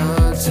home.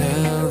 But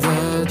tell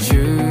the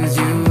truth,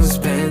 you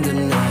spend the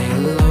night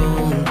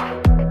alone.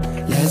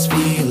 Let's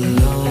be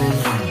alone.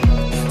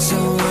 So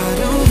why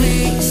don't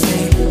we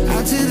stay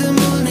out till the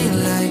morning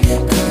light?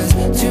 Cause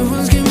two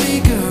wrongs can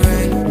make a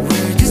right.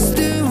 We're just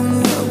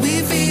doing what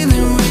we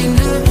feeling right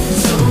now.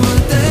 So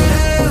what the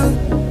hell?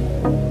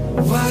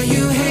 Why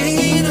you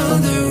hanging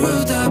on the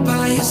rooftop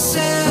by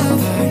yourself?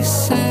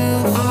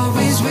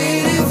 Always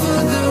waiting for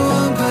the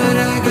one, but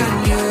I got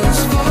news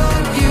for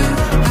you.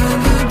 I'm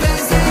the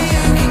best that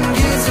you can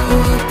get, so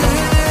what the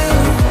hell?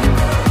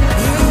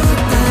 Yeah, what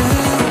the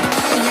hell?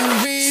 Are you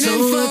waiting so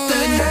for what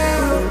the hell?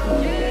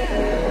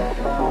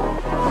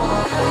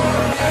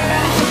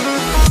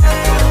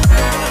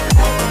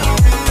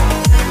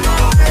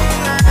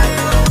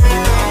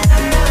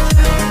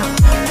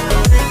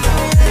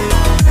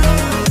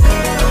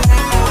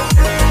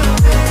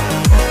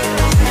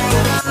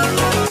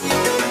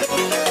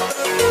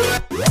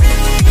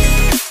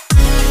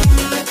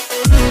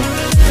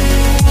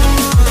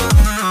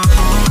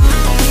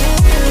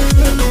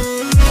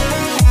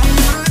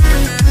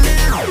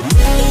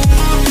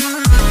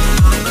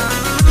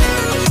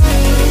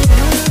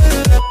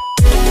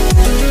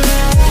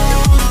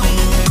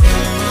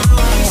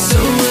 So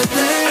what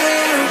the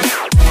hell?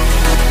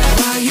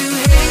 Why you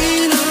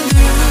hanging on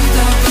the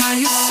rooftop by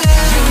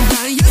yourself?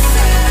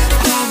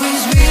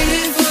 Always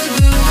waiting for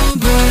the one,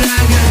 but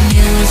I got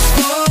news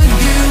for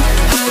you.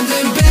 I'm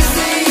the best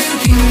that you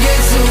can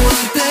get, so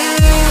what the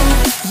hell?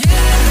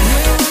 Yeah,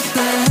 what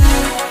the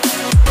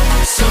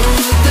hell? So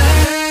what the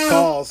hell?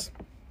 Pause.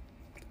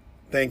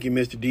 Thank you,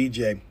 Mr.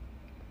 DJ.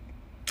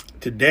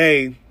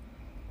 Today,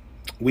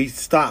 we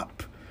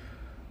stop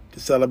to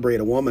celebrate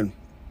a woman,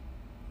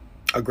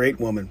 a great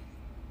woman.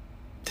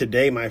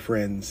 Today, my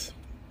friends,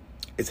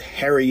 is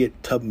Harriet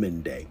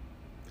Tubman Day.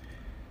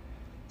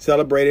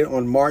 Celebrated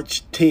on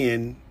March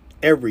 10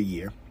 every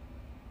year.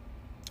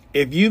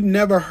 If you've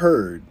never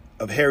heard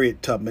of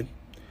Harriet Tubman,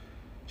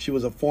 she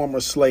was a former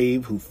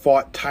slave who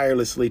fought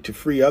tirelessly to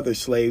free other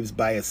slaves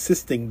by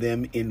assisting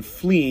them in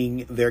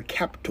fleeing their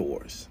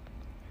captors.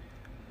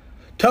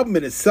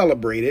 Tubman is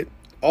celebrated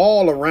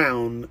all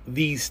around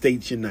these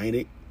states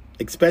united,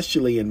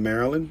 especially in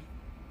Maryland,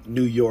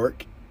 New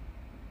York,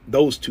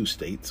 those two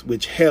states,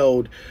 which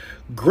held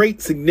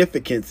great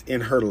significance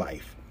in her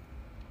life.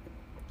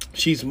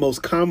 She's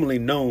most commonly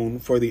known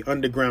for the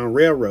Underground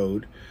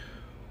Railroad,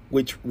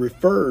 which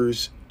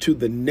refers to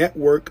the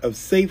network of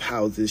safe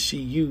houses she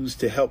used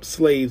to help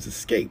slaves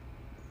escape.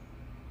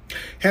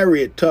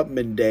 Harriet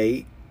Tubman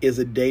Day is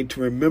a day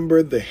to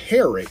remember the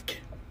heroic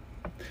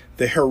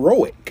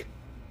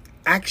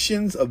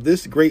actions of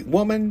this great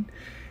woman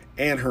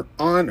and to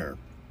honor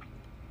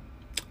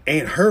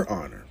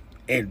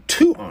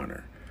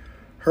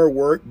her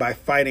work by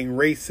fighting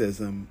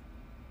racism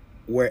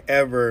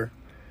wherever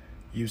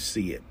you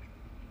see it.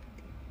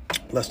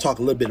 Let's talk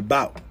a little bit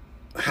about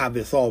how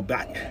it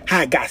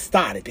got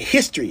started, the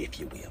history, if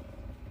you will.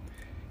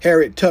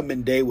 Harriet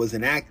Tubman Day was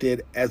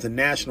enacted as a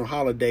national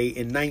holiday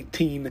in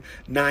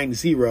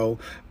 1990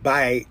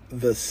 by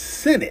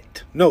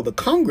the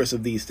Congress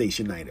of these States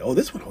United. Oh,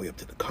 this went all the way up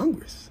to the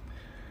Congress.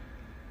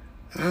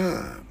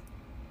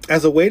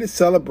 As a way to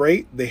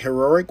celebrate the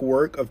heroic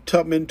work of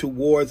Tubman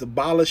towards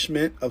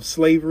abolishment of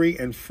slavery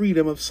and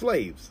freedom of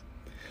slaves.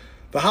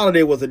 The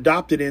holiday was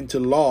adopted into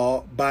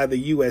law by the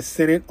U.S.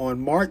 Senate on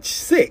March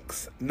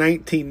 6,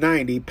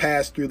 1990,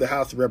 passed through the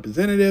House of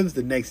Representatives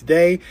the next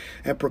day,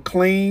 and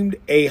proclaimed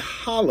a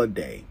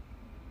holiday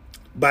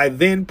by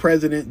then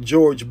President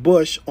George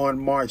Bush on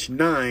March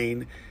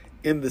 9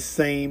 in the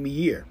same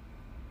year.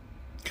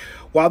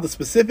 While the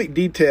specific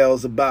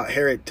details about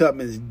Harriet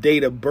Tubman's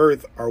date of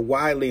birth are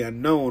widely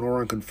unknown or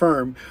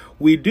unconfirmed,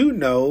 we do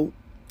know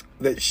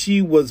that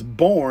she was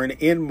born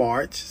in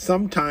March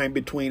sometime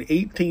between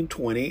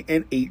 1820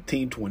 and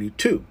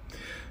 1822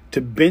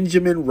 to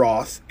Benjamin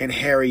Ross and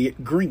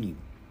Harriet Green.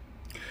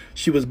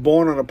 She was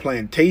born on a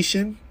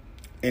plantation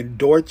in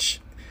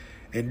Dorset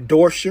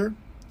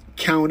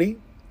County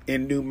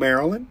in New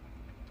Maryland.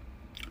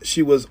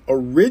 She was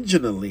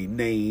originally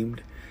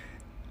named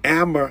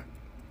Araminta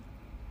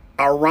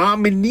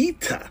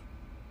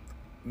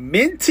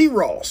Minty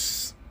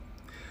Ross,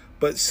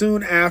 but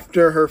soon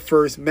after her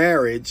first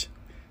marriage,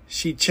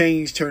 she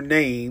changed her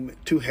name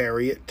to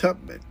Harriet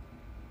Tubman.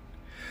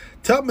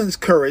 Tubman's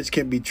courage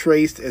can be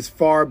traced as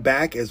far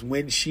back as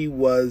when she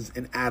was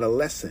an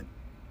adolescent.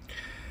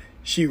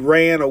 She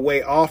ran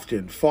away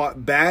often,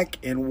 fought back,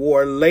 and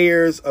wore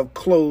layers of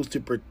clothes to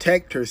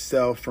protect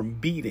herself from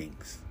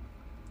beatings.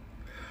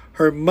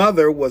 Her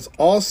mother was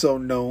also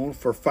known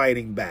for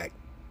fighting back.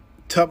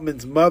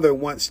 Tubman's mother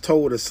once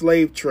told a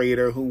slave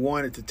trader who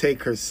wanted to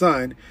take her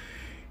son,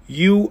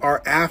 "You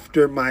are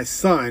after my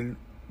son,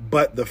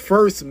 but the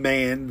first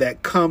man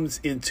that comes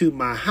into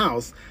my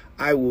house,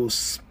 I will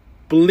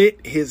split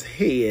his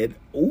head."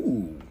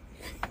 Ooh,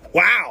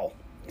 wow,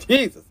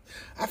 Jesus.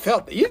 I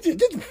felt that.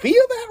 Did you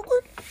feel that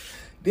one?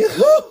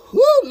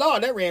 Oh,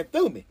 Lord, that ran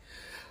through me.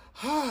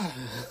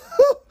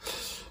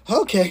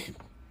 Okay.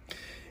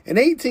 In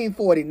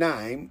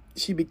 1849,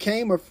 she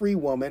became a free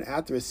woman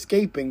after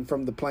escaping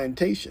from the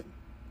plantation.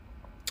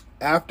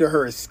 After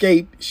her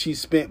escape, she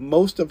spent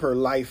most of her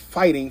life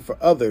fighting for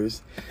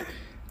others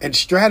and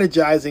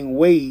strategizing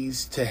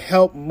ways to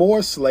help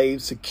more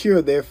slaves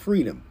secure their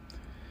freedom.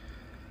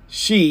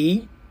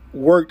 She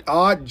worked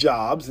odd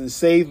jobs and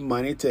saved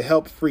money to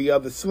help free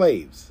other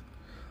slaves.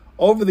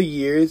 Over the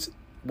years,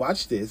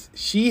 watch this,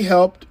 she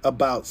helped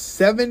about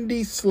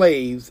 70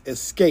 slaves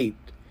escape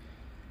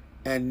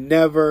and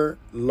never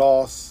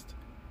lost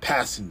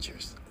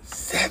passengers.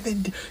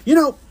 70. You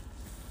know,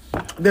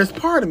 there's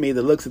part of me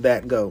that looks at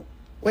that and go,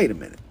 wait a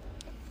minute.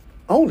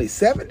 Only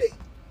 70?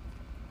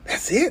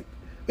 That's it?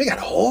 We got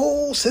a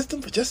whole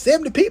system for just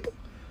 70 people?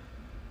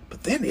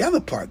 But then the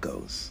other part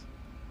goes,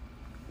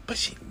 but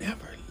she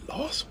never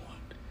lost one.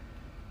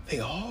 They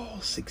all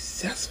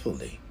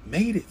successfully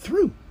made it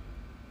through.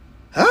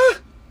 Huh?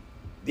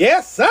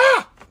 Yes,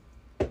 sir.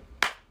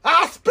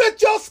 I'll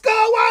split your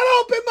skull wide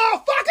open,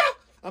 motherfucker.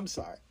 I'm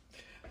sorry.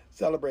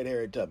 Celebrate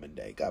Harriet Tubman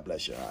Day. God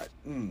bless your heart.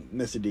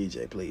 Mr.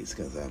 DJ, please,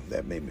 because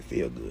that made me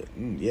feel good.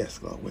 Yes,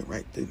 Lord, went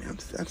right through me. I'm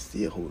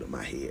still holding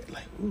my head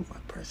like, ooh, my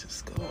precious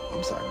skull.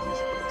 I'm sorry,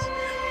 music, please.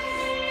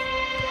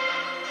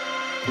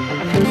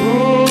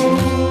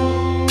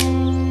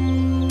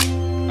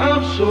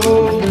 I'm so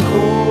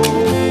cold.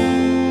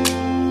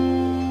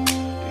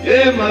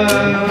 Yeah, my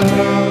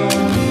heart's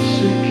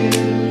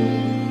sinking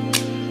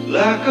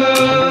like a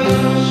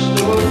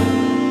storm.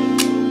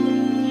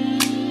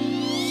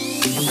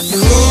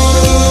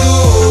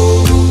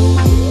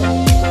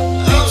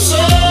 I'm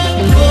so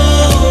cold.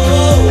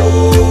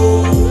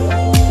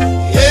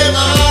 Yeah,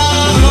 my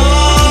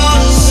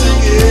heart's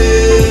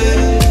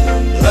sinking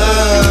like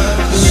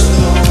a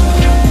storm.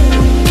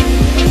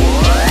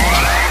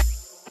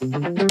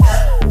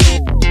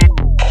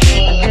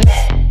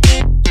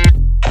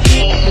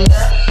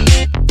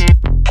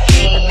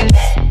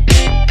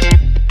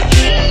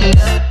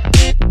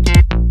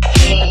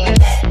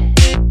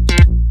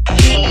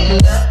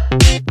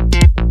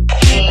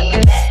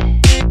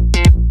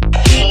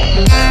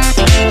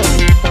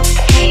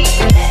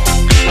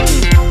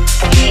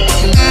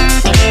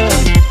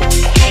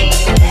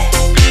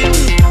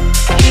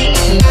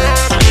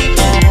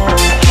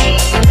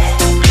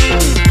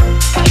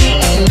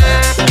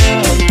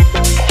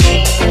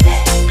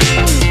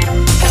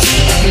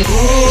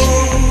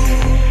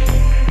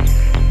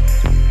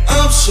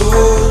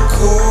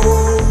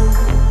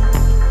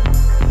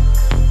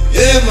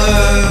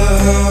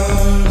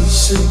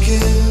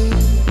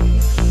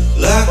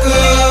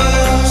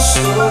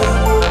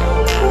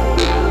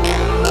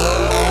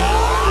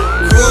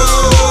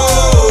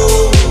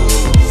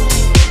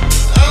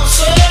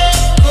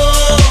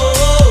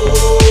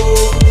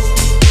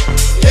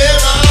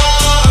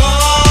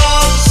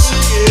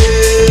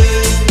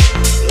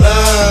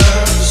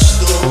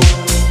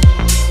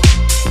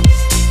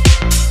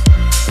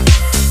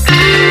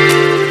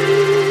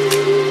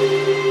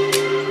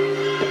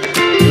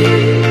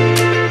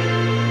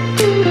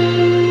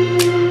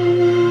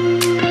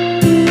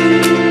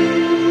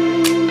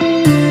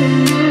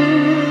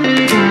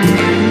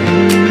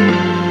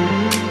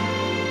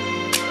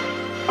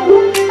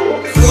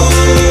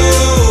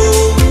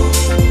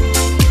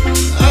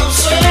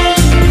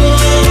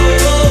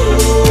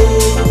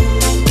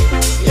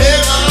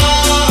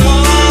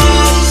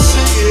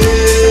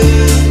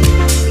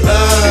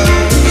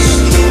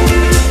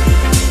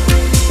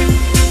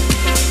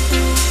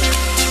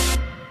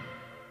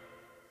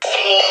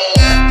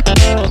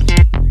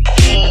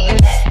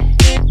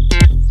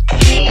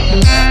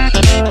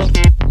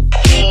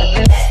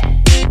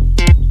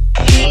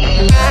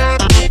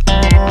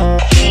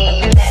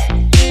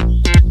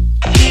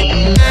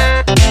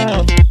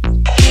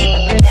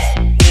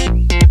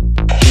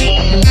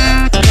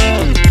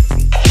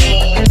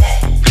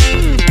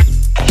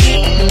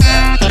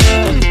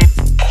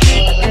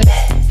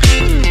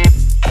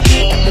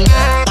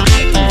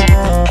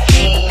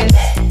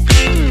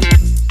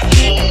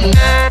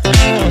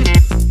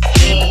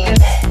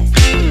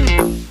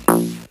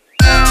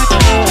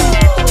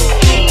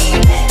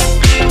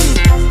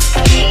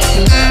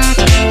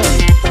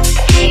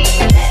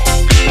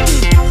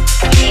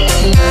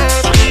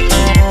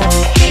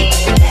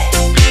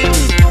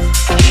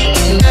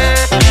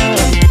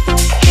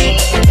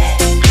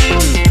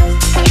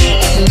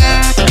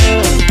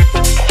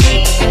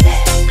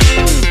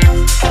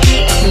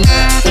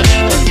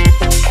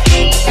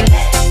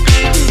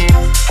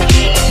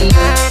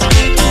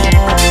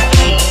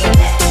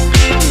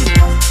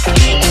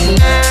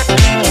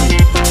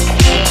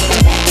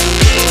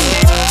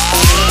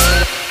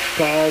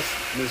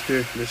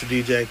 Mr.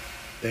 DJ.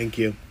 Thank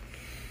you.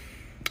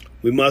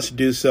 We must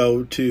do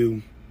so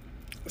to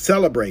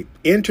celebrate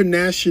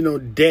International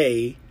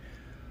Day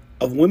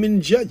of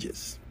Women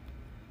Judges.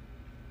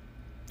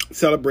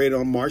 Celebrated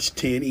on March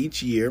 10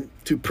 each year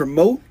to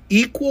promote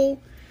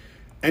equal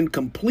and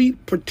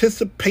complete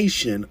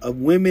participation of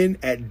women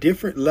at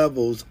different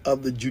levels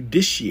of the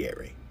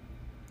judiciary.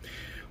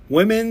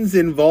 Women's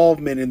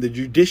involvement in the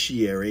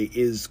judiciary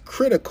is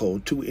critical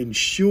to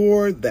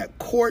ensure that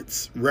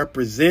courts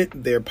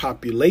represent their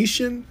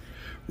population,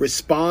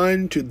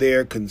 respond to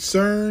their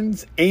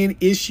concerns, and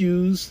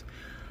issue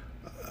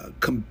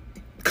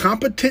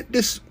competent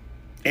decisions.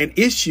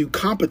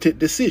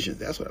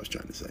 That's what I was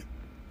trying to say.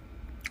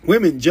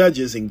 Women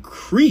judges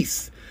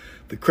increase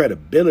the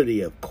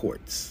credibility of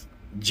courts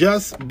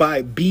just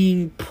by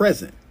being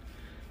present,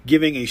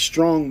 giving a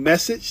strong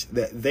message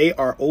that they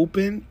are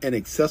open and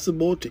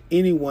accessible to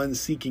anyone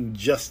seeking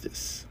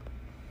justice.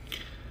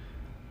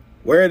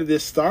 Where did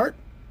this start?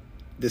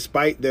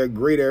 Despite their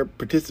greater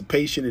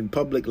participation in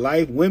public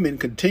life, women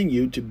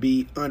continue to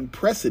be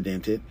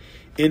unprecedented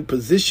in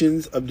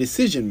positions of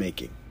decision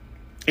making.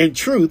 In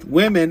truth,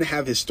 women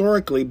have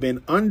historically been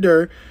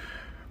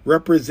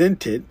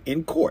underrepresented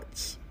in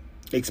courts,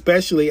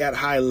 especially at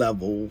high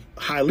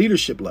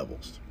leadership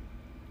levels.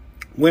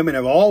 Women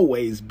have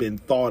always been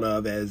thought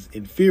of as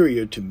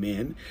inferior to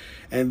men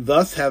and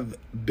thus have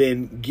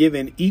been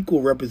given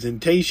equal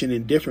representation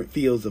in different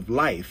fields of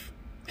life,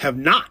 have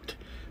not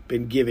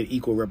been given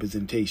equal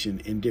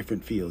representation in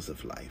different fields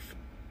of life.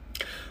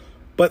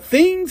 But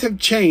things have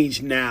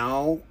changed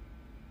now,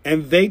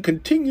 and they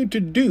continue to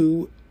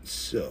do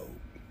so.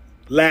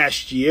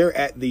 Last year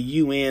at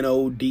the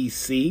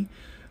UNODC,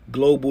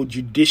 Global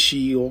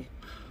Judicial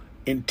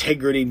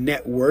Integrity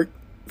Network,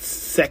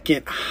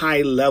 second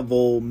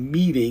high-level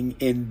meeting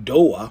in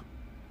Doha,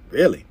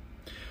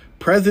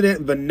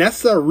 President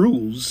Vanessa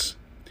Rules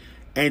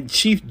and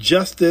Chief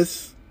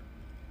Justice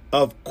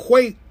of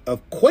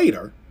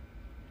Qatar.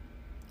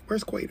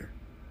 Where's Qatar?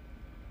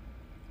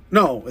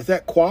 No, is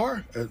that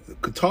Qatar?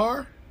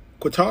 Qatar?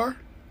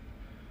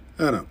 I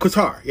don't know.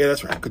 Qatar. Yeah,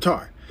 that's right.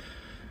 Qatar.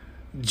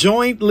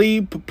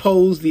 Jointly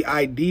proposed the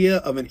idea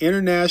of an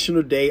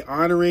international day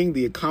honoring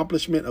the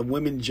accomplishment of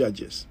women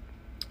judges.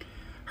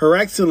 Her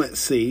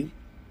Excellency,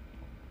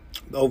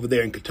 over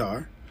there in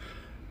Qatar,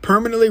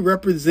 permanently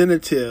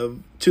representative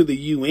to the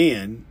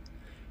UN,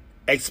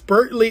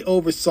 expertly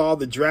oversaw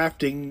the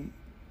drafting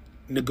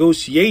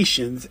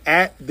negotiations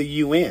at the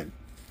UN.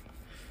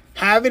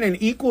 Having an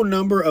equal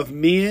number of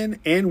men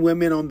and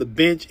women on the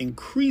bench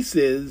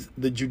increases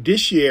the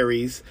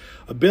judiciary's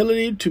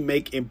ability to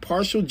make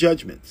impartial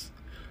judgments.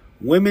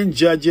 Women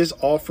judges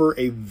offer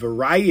a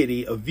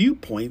variety of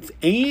viewpoints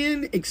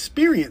and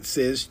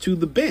experiences to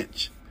the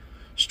bench,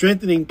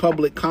 strengthening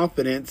public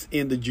confidence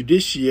in the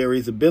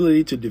judiciary's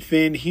ability to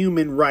defend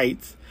human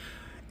rights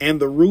and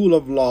the rule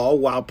of law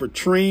while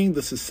portraying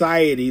the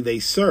society they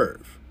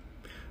serve.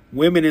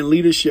 Women in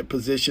leadership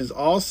positions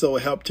also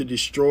help to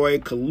destroy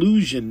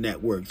collusion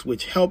networks,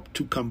 which help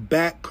to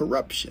combat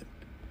corruption.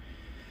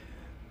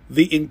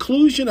 The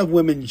inclusion of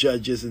women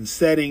judges in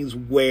settings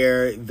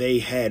where they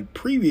had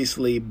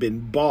previously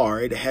been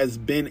barred has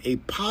been a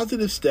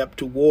positive step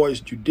towards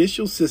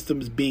judicial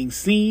systems being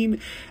seen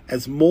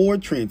as more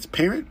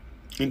transparent,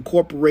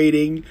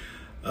 incorporating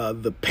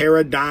the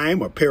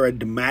paradigm or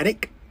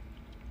paradigmatic.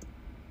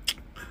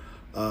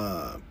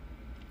 I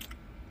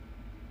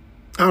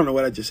don't know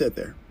what I just said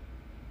there.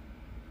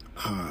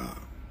 I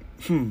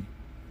don't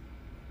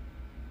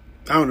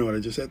know what I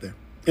just said there.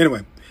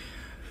 Anyway.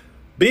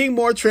 Being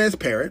more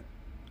transparent,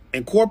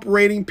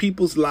 incorporating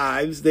people's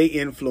lives they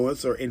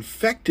influence or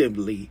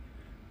effectively,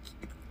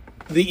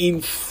 the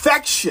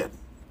infection.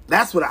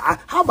 That's what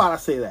how about I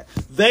say that?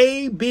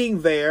 They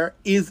being there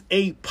is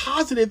a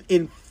positive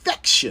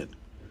infection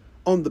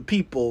on the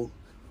people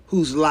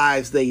whose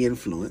lives they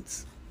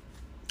influence,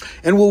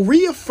 and will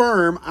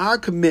reaffirm our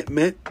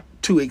commitment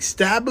to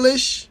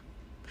establish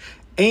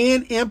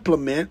and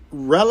implement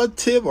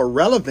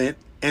relevant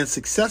and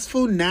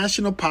successful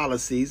national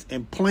policies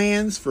and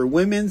plans for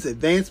women's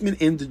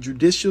advancement in the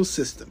judicial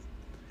system.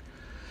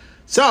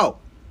 So,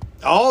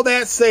 all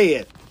that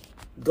said,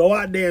 go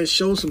out there and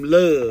show some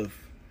love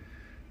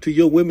to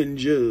your women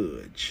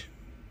judge.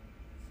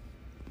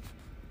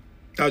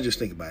 I was just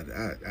thinking about it.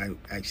 I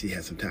actually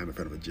had some time in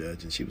front of a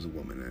judge, and she was a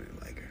woman, and I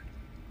didn't like her.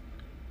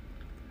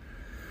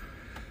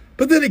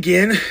 But then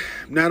again,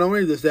 not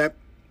only does that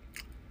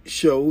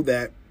show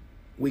that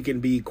we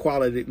can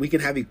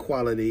have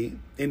equality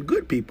in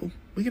good people.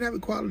 We can have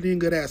equality in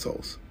good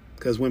assholes,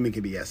 because women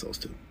can be assholes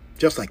too,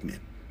 just like men.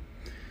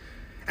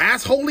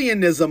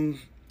 Assholianism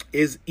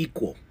is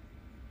equal.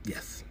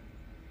 Yes.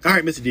 All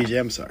right, Mr. DJ,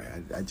 I'm sorry.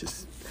 I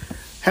just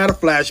had a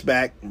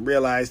flashback and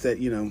realized that,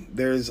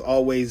 there's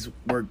always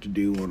work to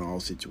do on all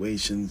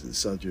situations and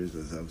subjects,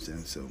 as I was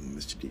saying. So,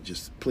 Mr.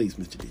 DJ, please,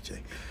 Mr. DJ,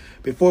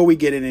 before we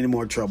get in any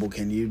more trouble,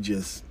 can you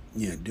just,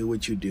 do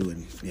what you do?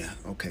 And,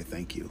 okay,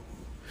 thank you.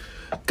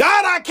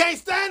 God, I can't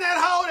stand that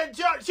hoe that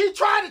she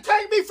tried to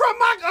take me from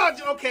my...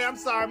 Okay, I'm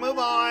sorry. Move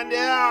on.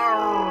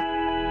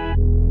 Yeah.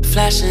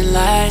 flashing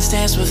lights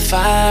dance with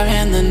fire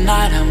in the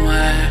night. I'm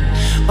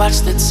wired. Watch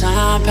the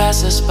time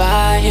pass us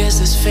by. Is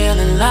this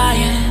feeling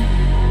lying?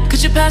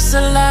 Could you pass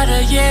the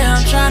lighter? Yeah,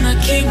 I'm trying to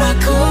keep my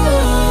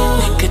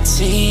cool.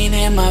 Nicotine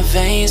in my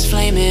veins,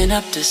 flaming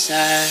up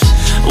desires.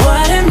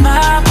 What am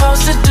I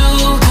supposed to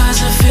do?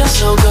 Cause it feels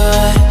so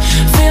good.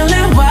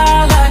 Feeling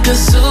wild like a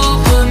zoo.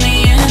 Put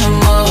me in a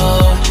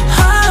mood.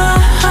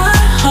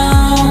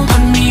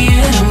 Put me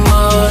in a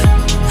mood.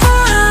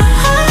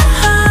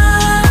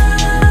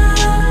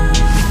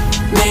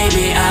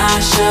 Maybe I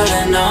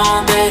should've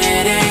known that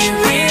it ain't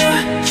real.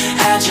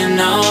 How'd you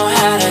know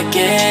how to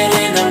get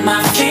into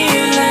my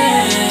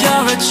feelings?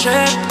 You're a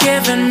trip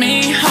giving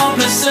me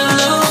hopeless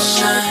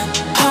solution.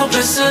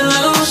 Hopeless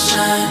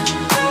solution.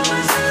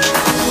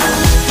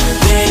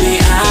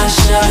 Maybe I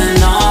should've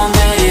known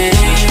that it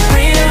ain't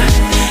real.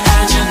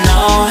 How'd you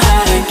know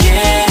how to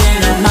get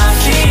into my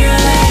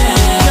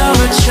feelings? You're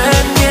a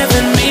trip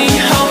giving me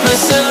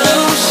hopeless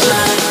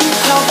solution.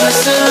 Hopeless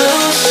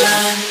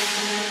solution.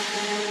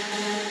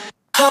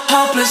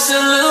 Hopeless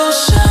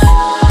solution.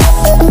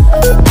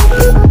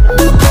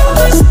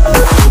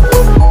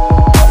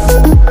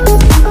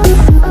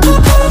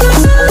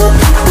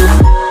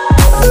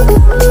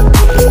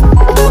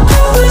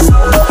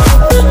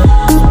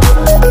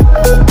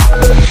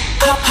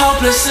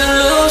 Hopeless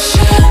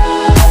solution.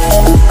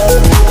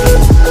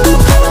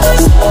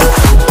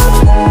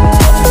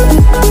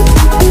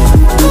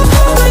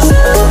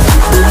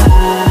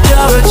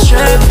 You're a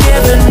trip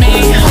giving me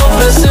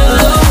hopeless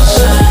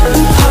solution.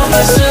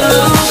 Hopeless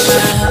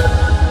solution.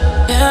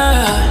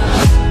 Yeah.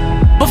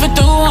 Moving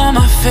through all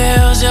my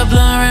feels, you're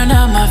blurring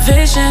out my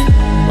vision.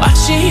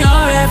 Watching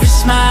your every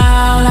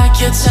smile like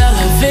your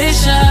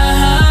television.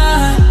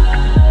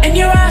 In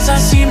your eyes I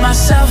see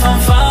myself, I'm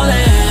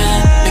falling.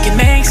 Make it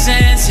make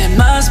sense, it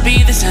must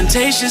be the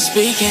temptation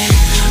speaking.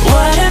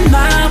 What am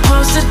I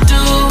supposed to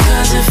do?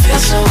 Cause it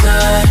feels so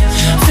good.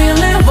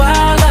 Feeling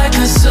wild like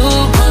a zoo.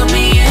 Put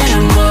me in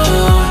a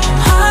mood.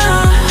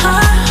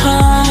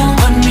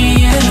 Put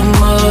me in a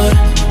mood.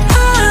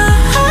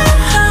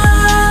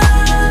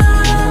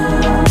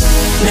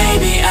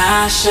 Maybe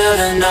I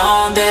should've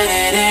known that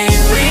it ain't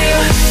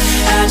real.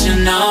 How'd you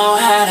know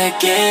how to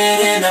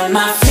get into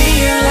my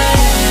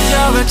feelings?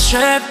 You're a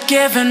trip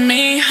giving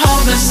me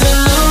hopeless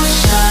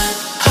solution.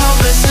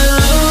 Hopeless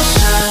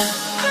solution.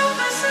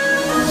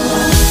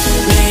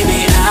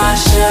 Maybe I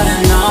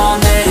should've known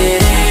that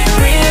it ain't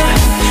real.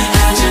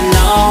 How'd you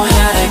know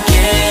how to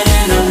get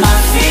into my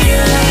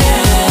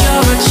feelings?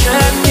 You're a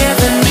trip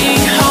giving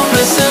me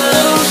hopeless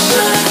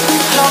solution.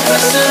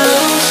 Hopeless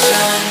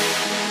solution.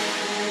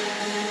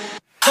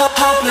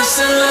 Hopeless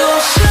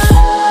solution.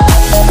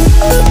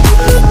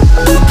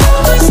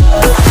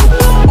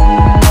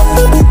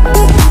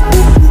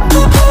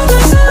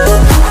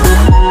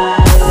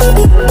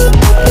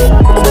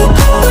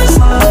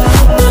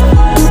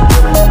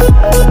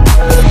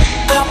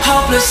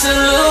 Hopeless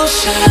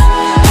solution.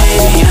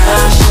 Maybe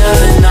I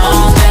should've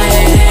known that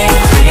it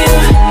ain't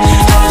real.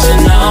 How'd you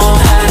know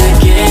how to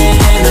get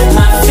into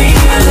my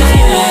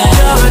feelings?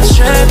 You're a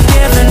trip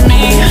giving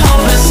me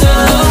hopeless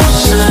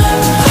solution.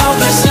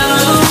 Hopeless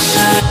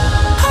solution.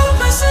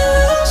 Hopeless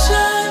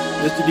solution.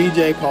 Mr.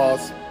 DJ,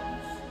 pause.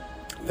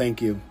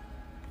 Thank you.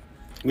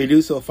 We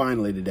do so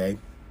finally today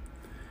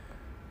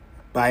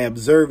by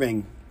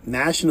observing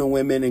National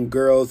Women and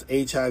Girls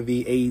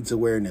HIV/AIDS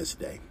Awareness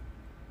Day.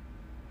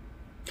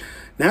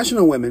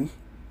 National Women,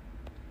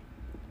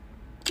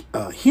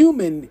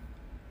 human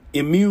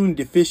immune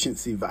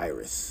deficiency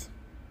virus,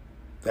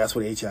 that's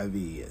what HIV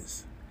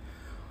is,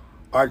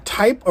 are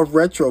type of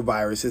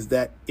retroviruses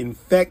that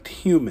infect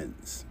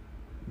humans.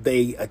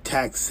 They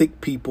attack sick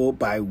people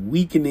by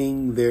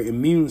weakening their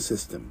immune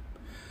system,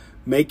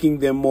 making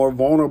them more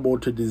vulnerable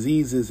to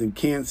diseases and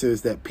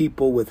cancers that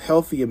people with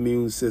healthy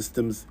immune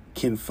systems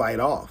can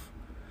fight off.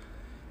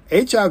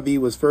 HIV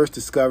was first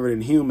discovered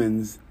in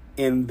humans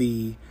in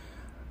the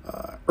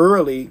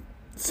early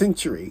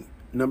century,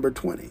 number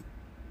 20,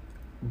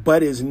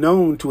 but is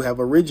known to have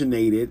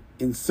originated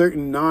in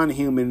certain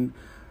non-human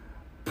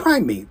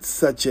primates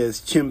such as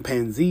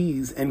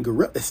chimpanzees and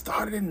gorillas. It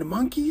started in the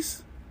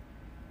monkeys?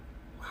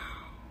 Wow.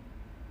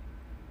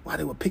 While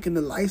they were picking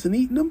the lice and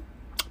eating them?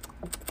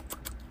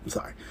 I'm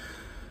sorry.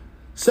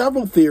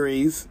 Several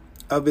theories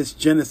of its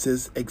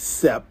genesis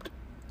accept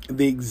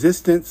the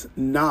existence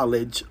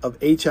knowledge of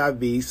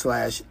HIV/SIV,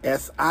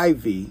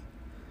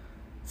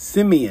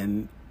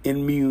 simian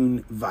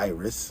immune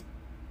virus,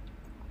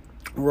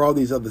 or all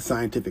these other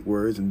scientific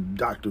words and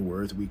doctor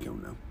words we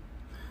don't know.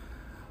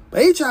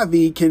 But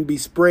HIV can be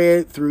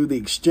spread through the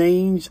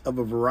exchange of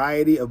a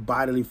variety of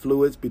bodily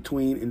fluids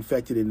between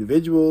infected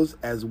individuals,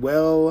 as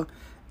well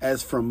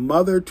as from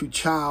mother to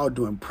child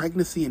during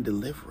pregnancy and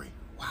delivery.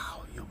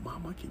 Wow, your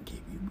mama can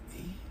give you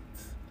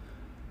AIDS.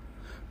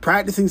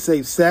 Practicing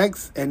safe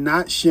sex and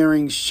not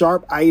sharing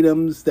sharp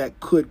items that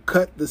could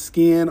cut the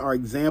skin are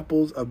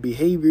examples of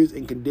behaviors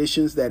and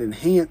conditions that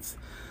enhance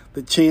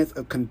the chance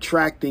of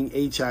contracting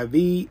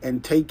HIV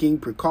and taking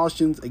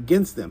precautions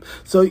against them.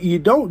 So you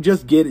don't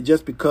just get it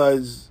just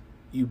because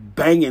you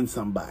banging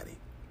somebody.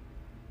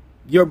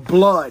 Your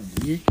blood,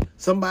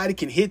 somebody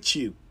can hit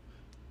you,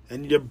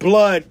 and your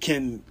blood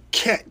can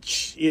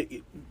catch.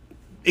 It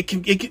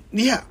can,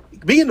 yeah,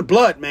 be in the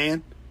blood,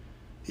 man.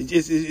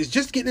 It's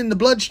just getting in the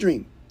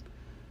bloodstream.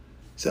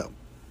 So,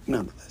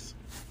 nonetheless,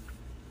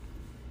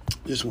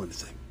 just wanted to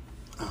say,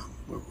 what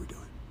were we doing?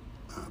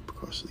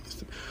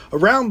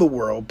 Around the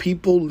world,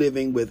 people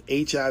living with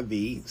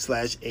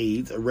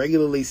HIV/AIDS are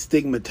regularly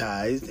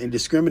stigmatized and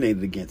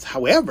discriminated against.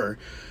 However,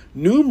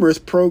 numerous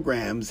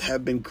programs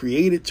have been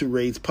created to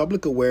raise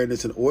public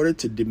awareness in order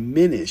to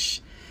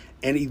diminish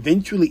and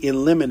eventually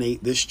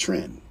eliminate this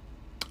trend.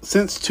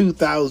 Since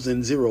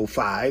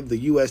 2005, the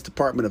U.S.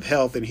 Department of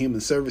Health and Human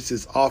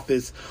Services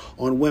Office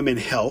on Women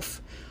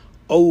Health,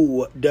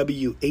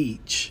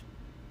 OWH,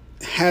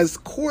 has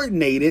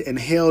coordinated and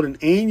held an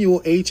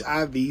annual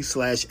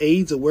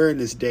HIV/AIDS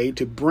Awareness Day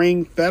to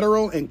bring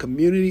federal and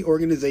community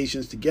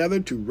organizations together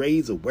to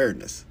raise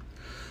awareness,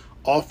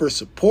 offer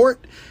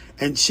support,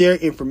 and share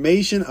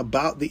information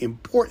about the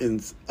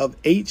importance of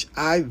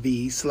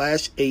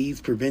HIV/AIDS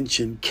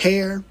prevention,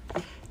 care,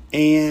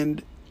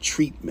 and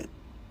treatment.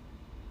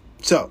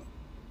 So,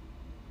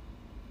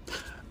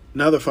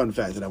 another fun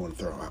fact that I want to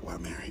throw out while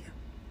I'm here.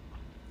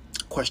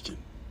 Question.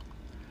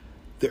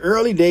 The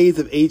early days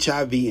of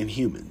HIV in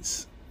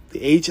humans. The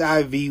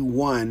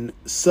HIV-1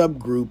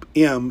 subgroup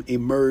M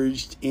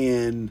emerged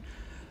in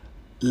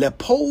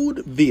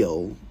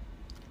Leopoldville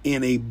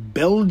in a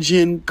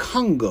Belgian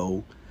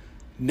Congo,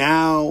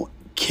 now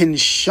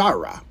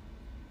Kinshasa,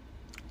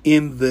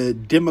 in the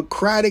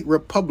Democratic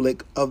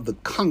Republic of the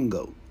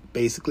Congo,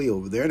 basically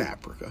over there in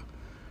Africa.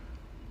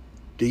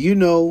 Do you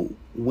know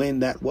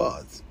when that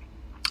was?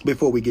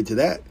 Before we get to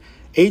that,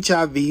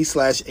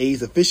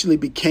 HIV/AIDS officially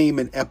became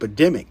an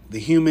epidemic. The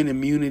human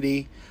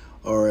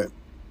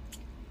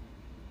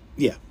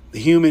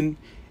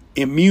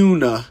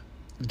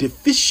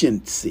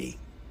immunodeficiency.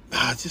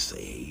 Just say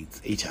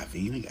AIDS, HIV.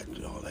 You ain't got to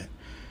do all that.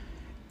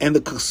 And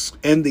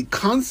the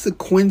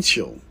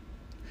consequential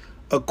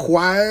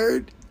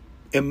acquired.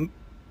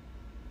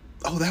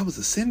 That was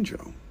a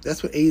syndrome.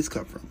 That's where AIDS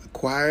come from.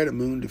 Acquired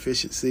immune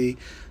deficiency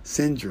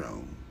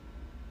syndrome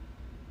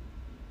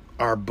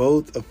are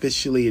both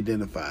officially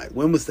identified.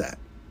 When was that?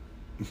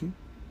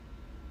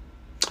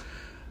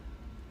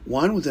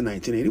 One was in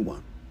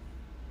 1981.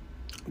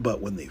 But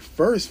when they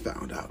first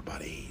found out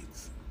about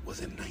AIDS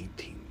was in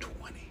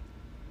 1920.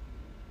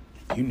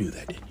 You knew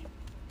that, didn't you?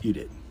 You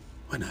didn't.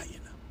 Why not, you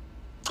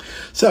know?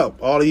 So,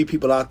 all of you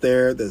people out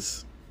there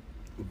that's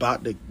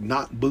about to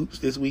knock boots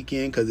this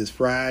weekend because it's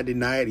Friday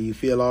night and you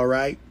feel all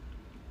right,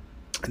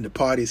 and the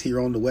party's here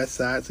on the west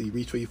side, so you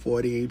reach for your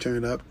 40 and you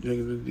turn up,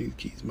 these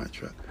keys in my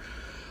truck.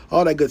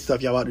 All that good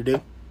stuff y'all about to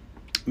do.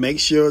 Make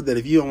sure that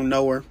if you don't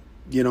know her,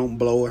 you don't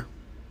blow her.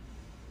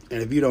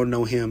 And if you don't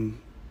know him,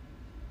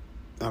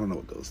 I don't know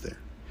what goes there.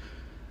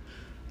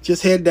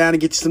 Just head down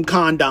and get you some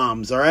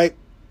condoms, all right?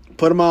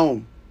 Put them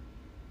on.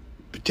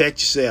 Protect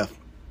yourself.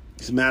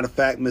 As a matter of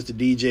fact, Mr.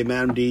 DJ,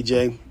 Madam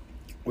DJ,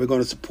 we're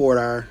going to support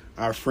our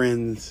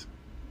friends.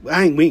 We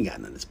ain't got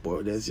nothing to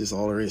support. That's just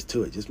all there is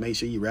to it. Just make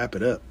sure you wrap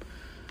it up.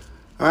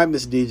 All right,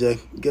 Mr. DJ,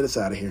 get us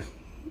out of here.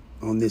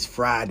 On this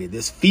Friday,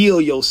 this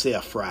Feel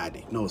Yourself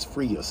Friday. No, it's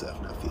Free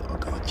Yourself, not Feel. Oh,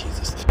 God,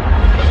 Jesus.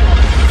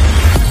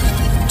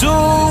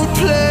 Don't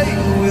play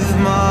with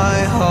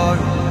my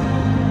heart.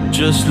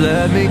 Just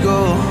let me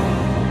go.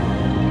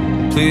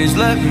 Please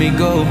let me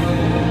go.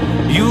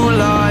 You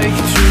like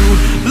to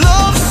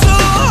love so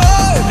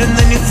hard and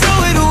then you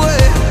throw it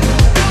away.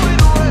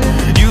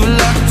 You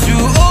like to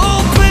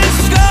open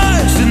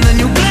skies and then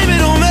you blame it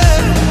on me.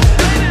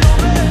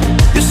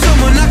 You're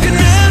someone I can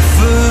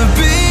never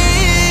be.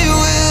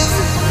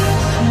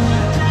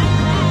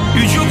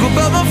 You joke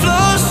about my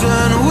flaws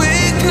and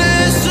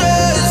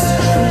weaknesses.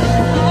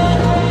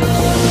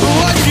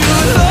 Why'd you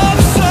love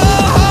so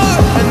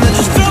hard and then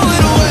just throw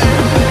it away?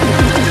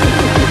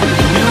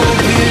 You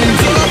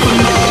opened up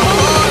my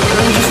heart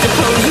and just to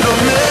close it on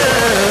me.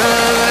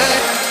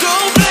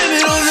 Don't blame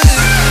it on me.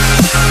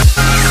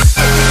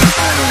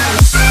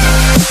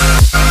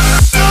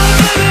 Don't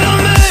blame it on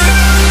me.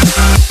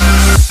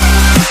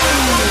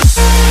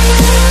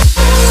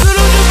 So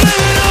don't you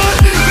blame it on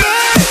me.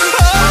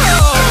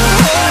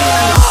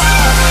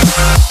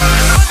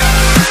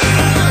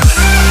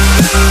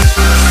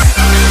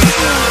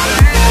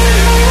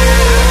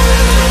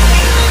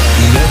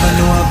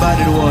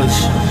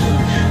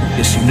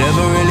 Guess you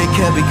never really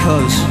cared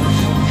because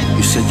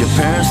you said your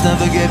parents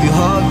never gave you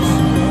hugs,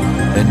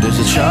 and as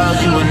a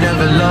child you were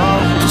never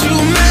loved. You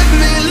made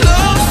me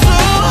love so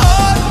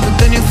hard, but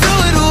then you threw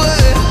it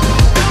away.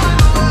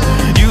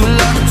 You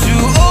like to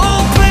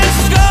open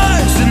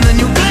skies and then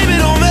you blame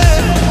it on me.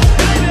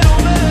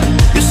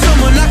 You're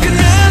someone I can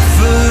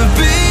never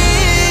be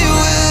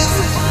with.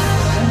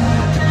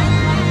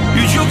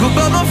 You joke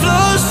about my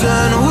flaws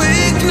and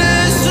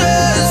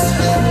weaknesses.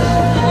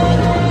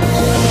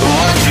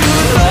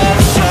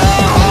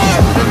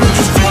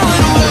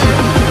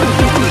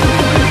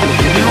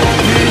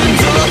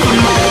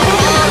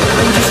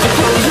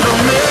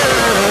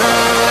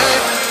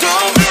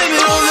 Don't blame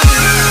it on me.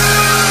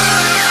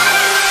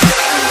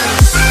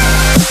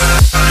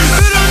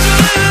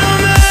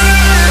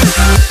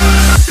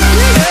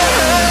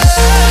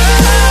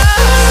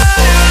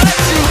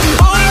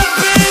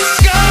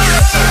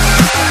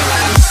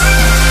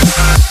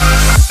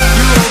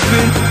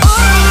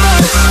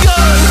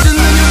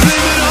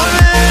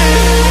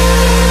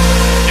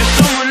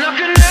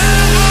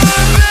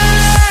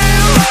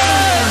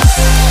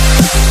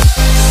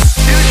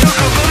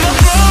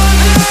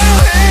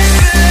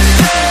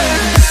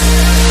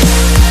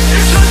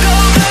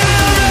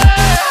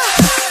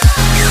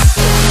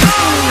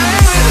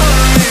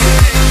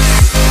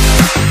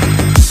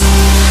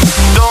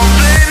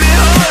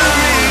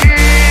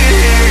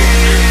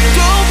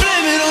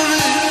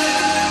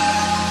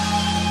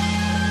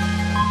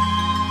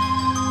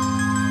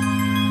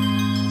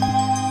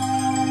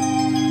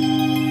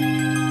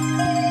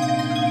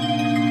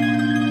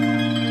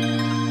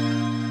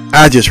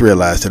 I just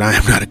realized that I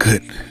am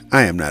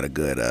not a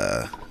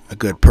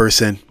good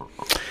person.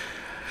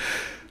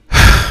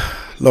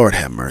 Lord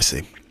have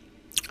mercy.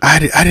 I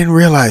didn't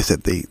realize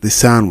that the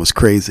sound was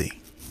crazy.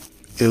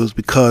 It was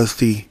because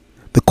the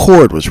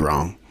chord was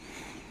wrong.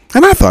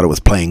 And I thought it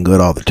was playing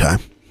good all the time.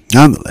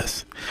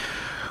 Nonetheless,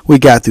 we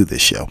got through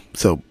this show.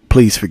 So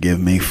please forgive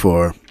me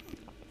for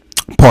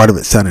part of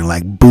it sounding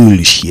like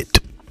bullshit.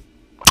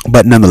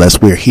 But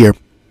nonetheless, we're here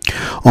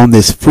on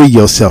this Free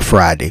Yourself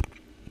Friday.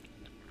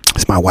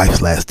 It's my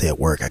wife's last day at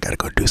work. I got to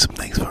go do some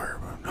things for her.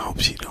 I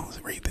hope she don't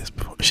read this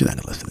before. She's not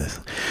going to listen to this.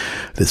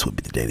 This will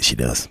be the day that she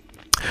does.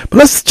 But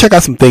let's check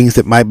out some things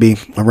that might be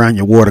around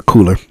your water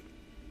cooler.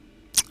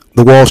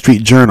 The Wall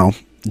Street Journal.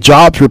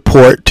 Jobs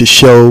report to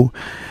show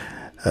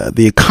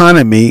the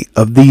economy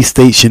of these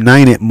states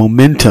united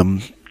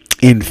momentum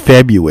in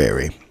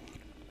February.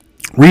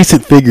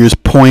 Recent figures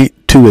point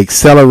to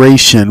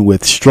acceleration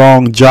with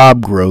strong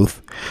job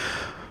growth,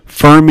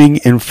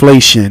 firming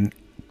inflation,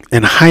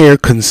 and higher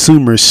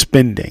consumer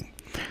spending.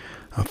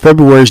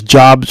 February's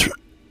jobs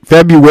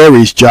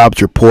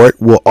report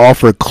will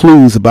offer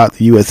clues about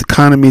the U.S.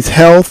 economy's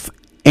health.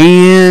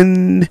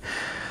 And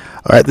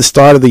at the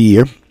start of the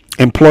year,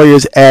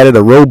 employers added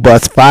a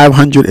robust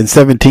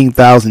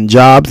 517,000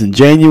 jobs in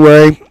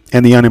January,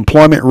 and the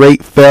unemployment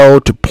rate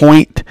fell to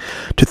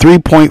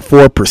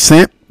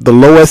 3.4%, the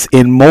lowest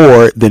in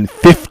more than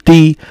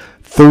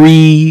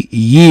 53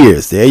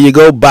 years. There you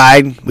go,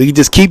 Biden. We can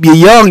just keep you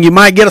young. You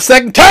might get a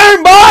second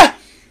term, boy.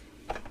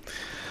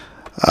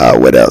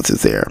 What else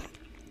is there?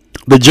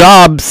 The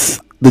job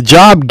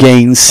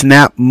gains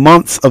snap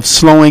months of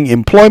slowing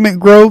employment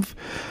growth,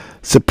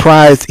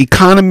 surprised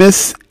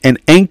economists, and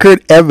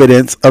anchored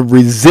evidence of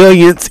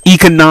resilient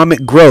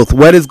economic growth.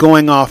 What is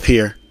going off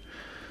here?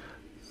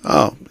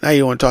 Oh, now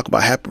you want to talk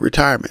about happy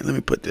retirement. Let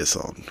me put this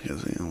on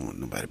because we don't want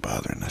nobody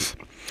bothering us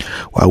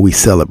while we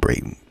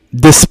celebrate.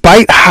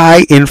 Despite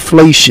high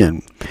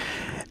inflation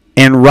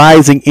and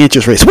rising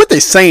interest rates, what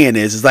they're saying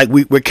is like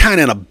we're kind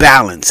of in a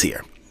balance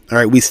here. All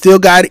right, we still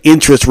got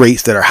interest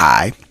rates that are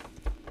high.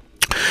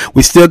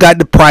 We still got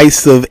the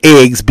price of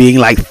eggs being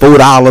like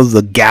 $4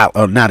 a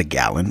gallon, not a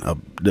gallon,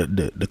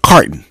 the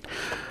carton,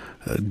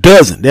 a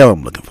dozen. That's what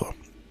I'm looking for.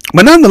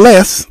 But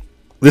nonetheless,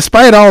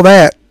 despite all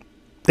that,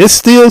 it's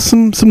still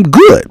some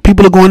good.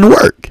 People are going to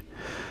work,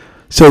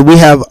 so we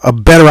have a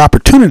better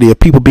opportunity of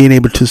people being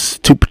able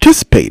to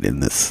participate in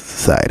this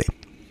society.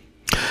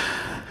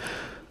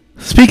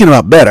 Speaking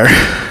about better,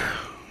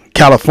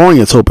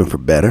 California is hoping for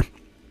better.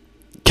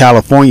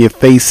 California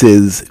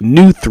faces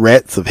new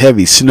threats of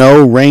heavy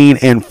snow, rain,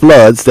 and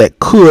floods that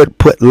could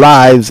put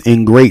lives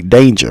in great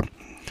danger.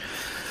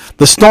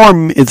 The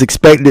storm is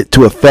expected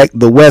to affect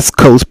the West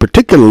Coast,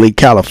 particularly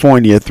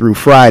California, through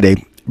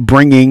Friday,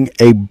 bringing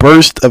a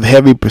burst of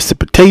heavy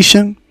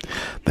precipitation,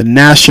 the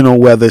National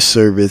Weather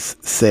Service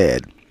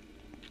said.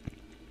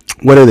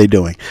 What are they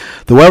doing?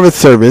 The Weather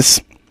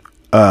Service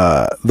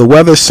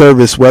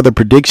Weather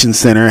Prediction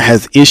Center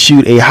has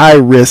issued a high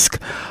risk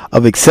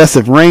of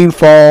excessive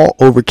rainfall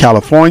over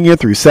California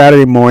through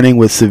Saturday morning,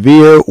 with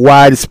severe,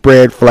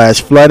 widespread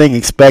flash flooding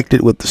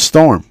expected with the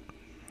storm.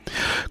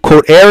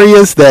 Quote,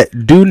 areas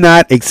that do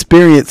not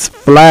experience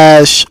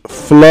flash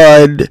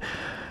flooding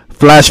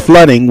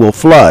will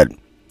flood,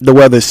 the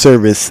Weather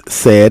Service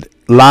said.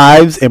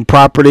 Lives and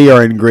property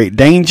are in great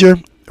danger.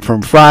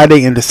 From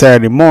Friday into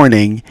Saturday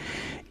morning,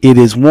 it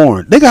is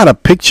warned. They got a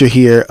picture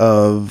here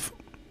of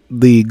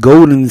the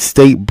Golden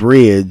State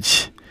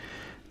Bridge,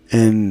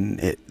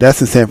 and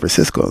that's in San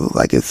Francisco. It looks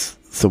like it's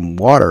some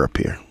water up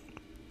here.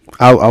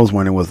 I was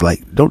wondering, was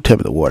like, don't tell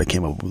me the water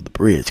came up over the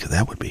bridge, because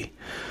that'd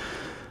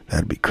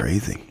be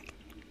crazy.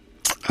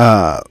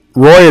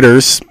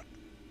 Reuters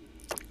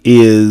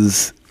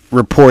is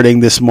reporting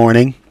this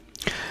morning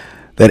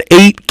that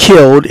 8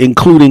 killed,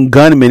 including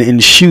gunmen in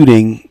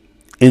shooting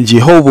in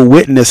Jehovah's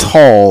Witness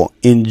Hall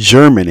in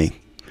Germany.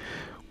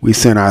 We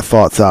send our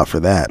thoughts out for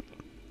that.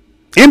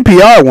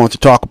 NPR wants to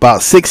talk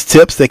about 6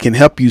 tips that can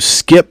help you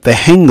skip the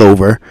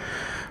hangover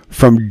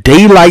from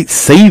daylight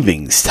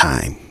savings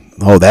time.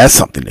 Oh, that's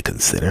something to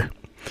consider.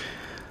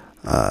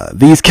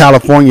 These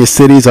California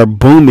cities are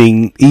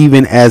booming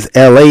even as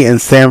LA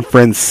and San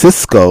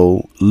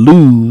Francisco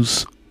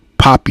lose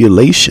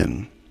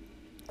population.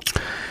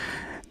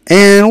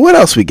 And what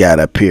else we got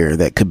up here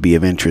that could be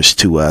of interest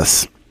to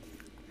us?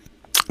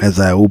 As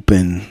I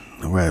open,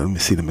 all right, let me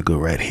see, let me go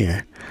right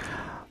here.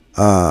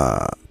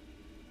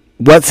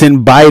 What's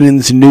in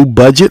Biden's new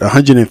budget?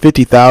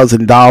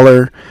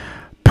 $150,000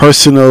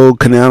 personal.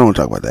 I don't want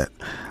to talk about that.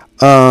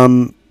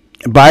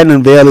 Biden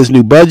unveiled his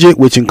new budget,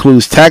 which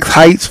includes tax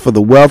hikes for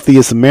the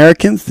wealthiest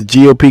Americans. The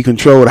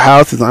GOP-controlled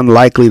House is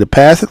unlikely to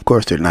pass it. Of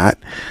course, they're not.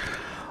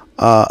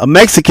 A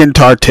Mexican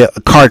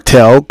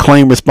cartel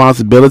claimed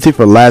responsibility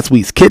for last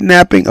week's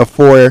kidnapping of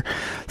 4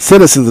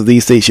 citizens of the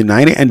East Station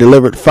 90 and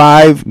delivered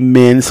 5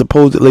 men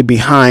supposedly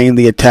behind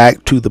the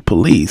attack to the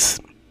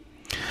police.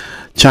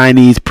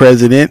 Chinese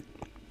president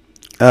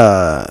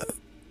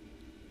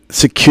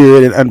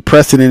secured an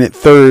unprecedented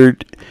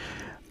third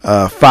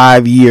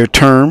 5-year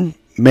term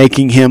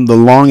making him the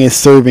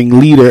longest serving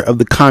leader of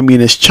the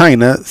Communist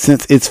China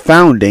since its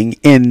founding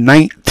in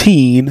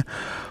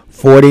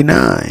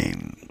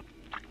 1949.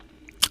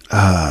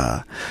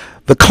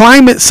 The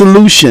climate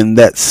solution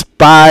that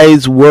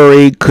spies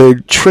worry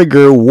could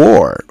trigger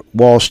war.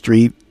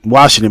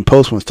 Washington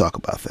Post wants to talk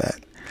about that.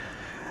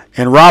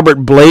 And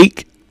Robert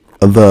Blake,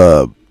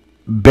 the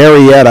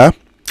Barrietta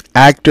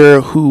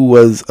actor who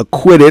was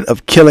acquitted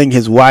of killing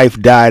his wife,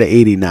 died at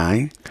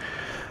 89.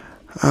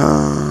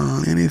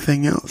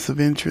 Anything else of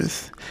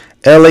interest?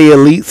 LA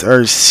elites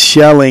are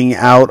shelling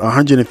out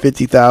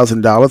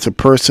 $150,000 for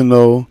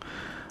personal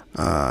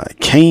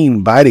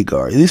cane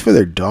bodyguards. Are these for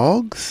their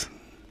dogs?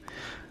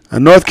 A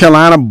North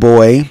Carolina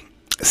Boy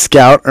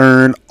Scout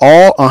earned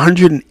all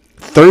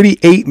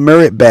 138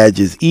 merit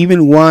badges,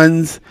 even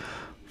ones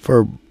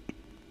for...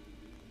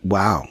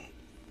 Wow.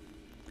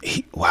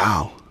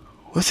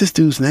 What's this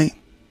dude's name?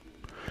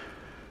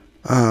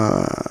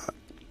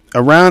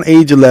 Around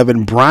age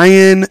 11,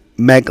 Brian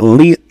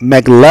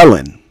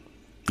McClellan.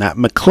 Not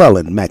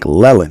McClellan,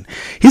 McClellan.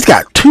 He's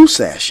got 2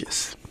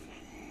 sashes.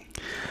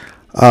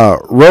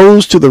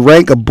 Rose to the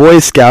rank of Boy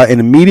Scout and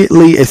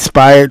immediately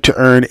aspired to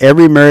earn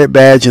every merit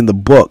badge in the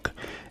book,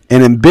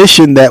 an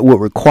ambition that would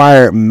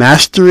require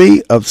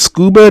mastery of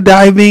scuba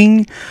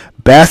diving,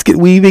 basket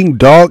weaving,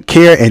 dog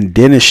care, and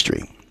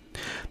dentistry.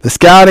 The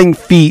scouting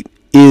feat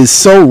is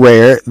so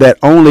rare that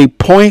only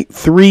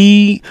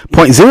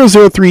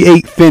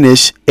 0.0038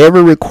 finish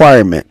every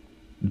requirement.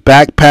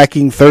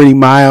 Backpacking 30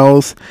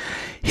 miles,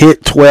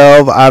 hit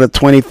 12 out of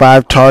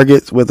 25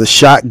 targets with a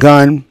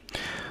shotgun.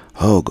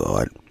 Oh,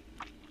 God.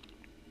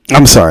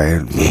 I'm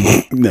sorry.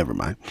 Never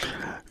mind.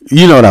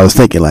 You know what I was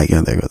thinking. Like,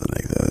 there goes the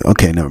next.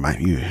 Okay, never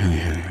mind.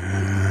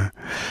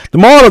 The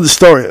moral of the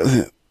story.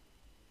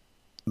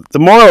 The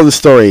moral of the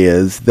story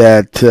is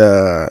that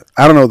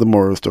I don't know what the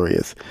moral of the story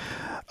is.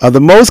 The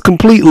most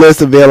complete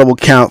list available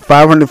count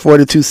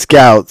 542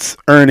 scouts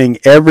earning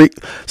every.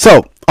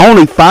 So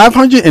only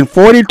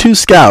 542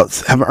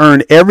 scouts have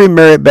earned every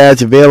merit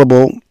badge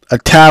available. A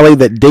tally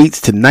that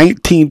dates to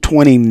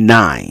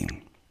 1929.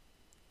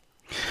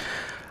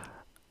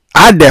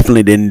 I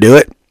definitely didn't do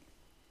it.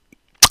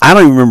 I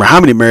don't even remember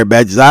how many merit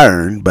badges I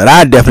earned, but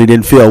I definitely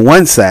didn't fill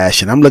 1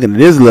 sash. And I'm looking at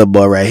this little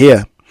boy right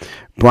here,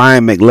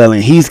 Brian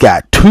McClellan. He's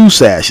got 2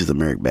 sashes of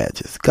merit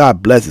badges.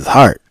 God bless his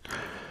heart.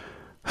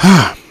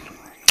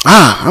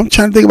 I'm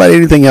trying to think about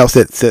anything else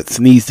that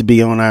needs to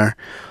be on our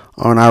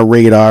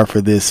radar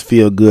for this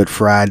Feel Good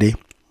Friday.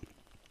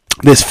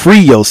 This Free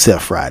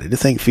Yourself Friday.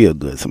 This ain't feel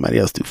good. Somebody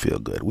else do feel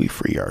good. We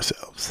free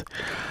ourselves.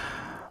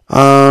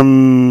 Let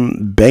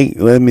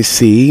me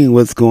see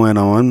what's going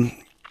on.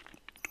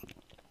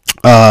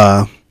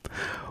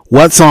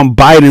 What's on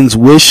Biden's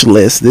wish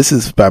list? This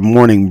is by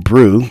Morning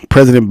Brew.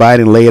 President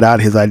Biden laid out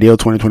his ideal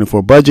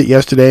 2024 budget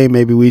yesterday.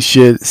 Maybe we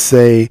should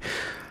say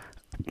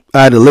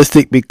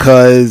idealistic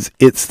because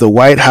it's the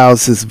White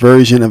House's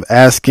version of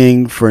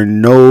asking for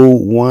no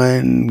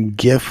one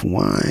gift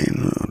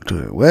wine.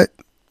 What?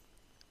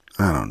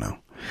 I don't know.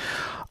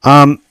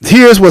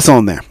 Here's what's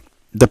on there.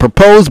 The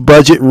proposed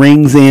budget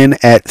rings in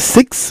at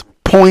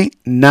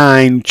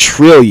 $6.9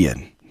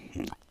 trillion.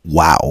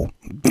 Wow.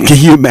 Can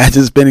you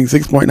imagine spending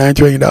 $6.9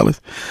 trillion?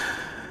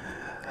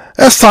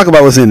 Let's talk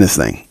about what's in this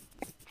thing.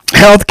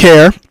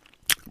 Healthcare.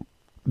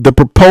 The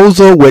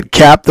proposal would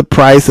cap the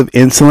price of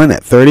insulin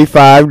at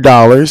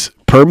 $35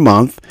 per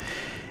month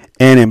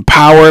and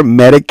empower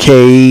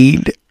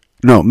Medicare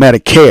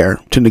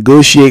to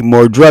negotiate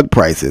more drug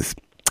prices.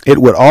 It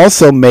would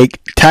also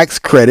make tax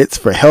credits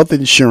for health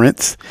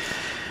insurance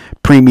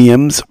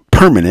premiums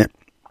permanent.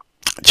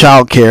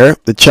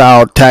 Childcare, the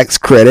child tax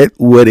credit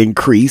would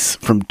increase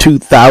from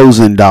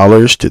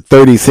 $2,000 to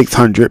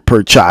 $3,600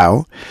 per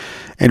child,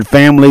 and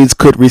families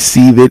could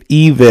receive it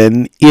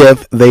even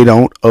if they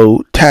don't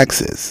owe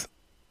taxes.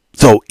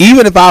 So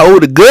even if I owe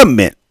the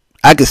government,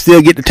 I could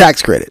still get the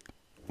tax credit.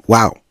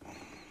 Wow.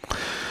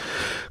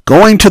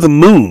 Going to the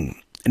moon.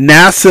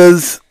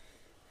 NASA's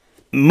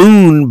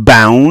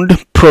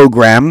Moonbound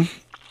program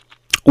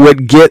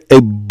would get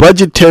a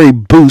budgetary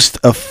boost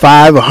of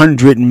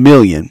 $500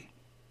 million.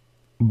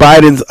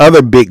 Biden's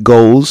other big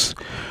goals: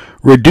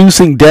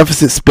 reducing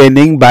deficit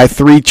spending by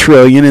 $3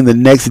 trillion in the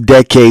next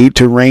decade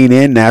to rein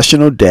in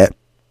national debt.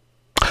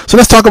 So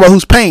let's talk about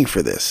who's paying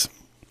for this.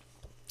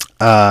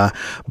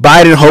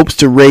 Biden hopes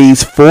to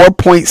raise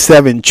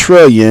 $4.7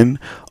 trillion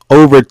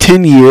over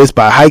 10 years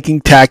by hiking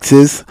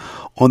taxes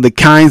on the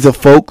kinds of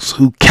folks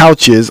whose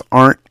couches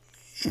aren't.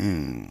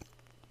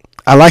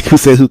 I like who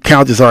says whose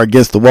couches are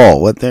against the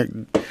wall.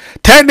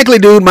 Technically,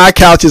 dude, my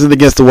couch isn't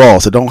against the wall,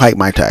 so don't hike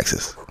my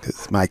taxes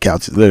because my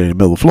couch is literally in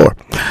the middle of the floor.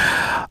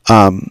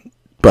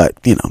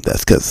 But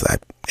that's because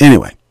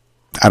anyway,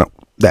 I don't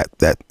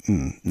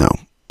no.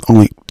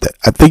 Only that,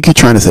 I think you're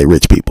trying to say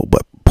rich people,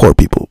 but poor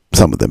people,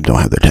 some of them don't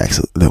have their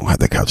taxes, they don't have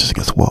their couches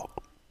against the wall.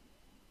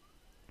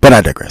 But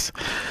I digress.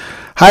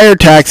 Higher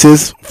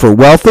taxes for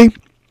wealthy.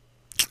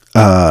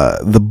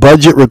 The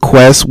budget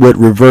request would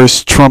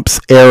reverse Trump's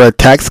era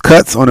tax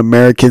cuts on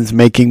Americans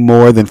making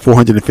more than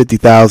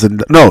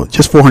 $450,000. No,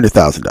 just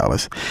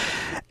 $400,000.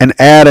 and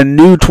add a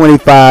new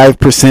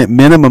 25%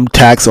 minimum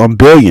tax on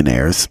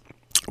billionaires.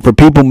 For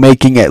people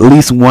making at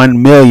least $1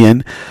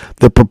 million,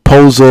 the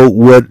proposal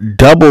would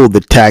double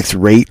the tax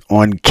rate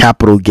on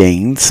capital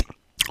gains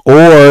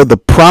or the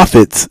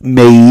profits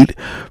made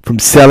from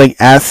selling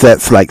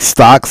assets like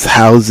stocks,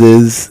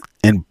 houses,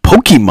 and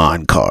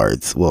Pokemon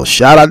cards. Well,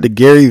 shout out to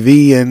Gary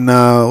Vee and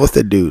what's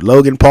that dude,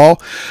 Logan Paul.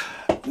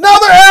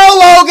 Another L,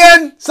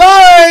 Logan.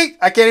 Sorry,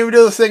 I can't even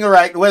do the singer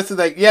right. What's the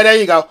thing? Yeah, there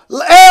you go.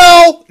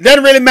 L.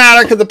 Doesn't really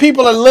matter because the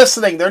people are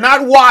listening. They're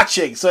not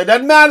watching, so it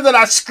doesn't matter that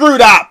I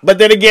screwed up. But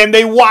then again,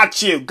 they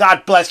watch you.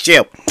 God bless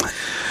you.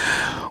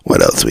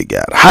 What else we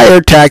got?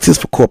 Higher taxes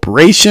for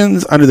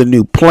corporations. Under the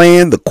new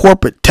plan, the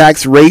corporate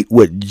tax rate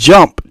would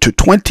jump to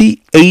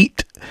 28%.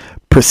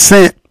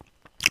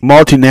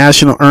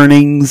 Multinational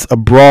earnings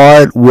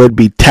abroad would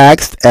be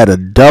taxed at a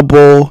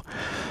double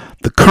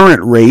the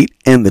current rate,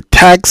 and the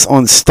tax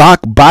on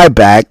stock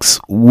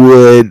buybacks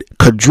would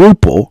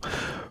quadruple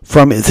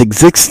from its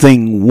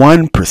existing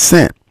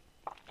 1%.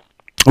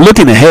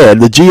 Looking ahead,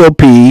 the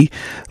GOP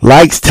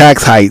likes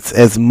tax hikes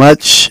as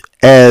much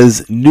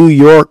as New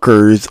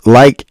Yorkers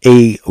like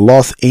a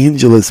Los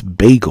Angeles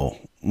bagel.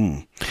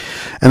 And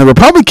the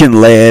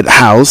Republican-led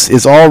House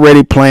is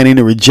already planning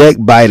to reject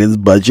Biden's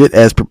budget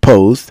as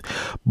proposed,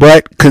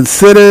 but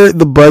consider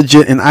the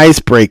budget an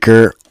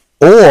icebreaker,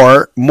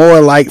 or more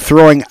like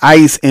throwing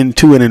ice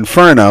into an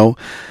inferno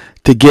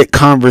to get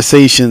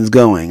conversations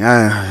going.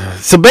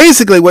 So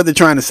basically what they're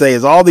trying to say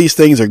is all these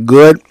things are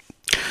good.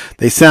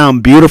 They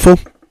sound beautiful.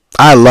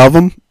 I love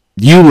them.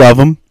 You love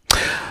them.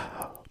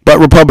 But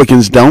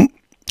Republicans don't.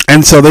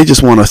 And so they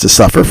just want us to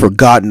suffer for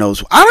God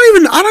knows. I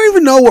don't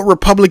even know what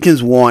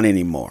Republicans want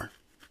anymore.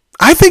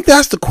 I think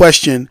that's the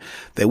question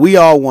that we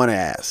all want to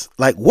ask.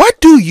 Like, what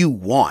do you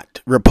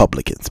want,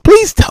 Republicans?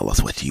 Please tell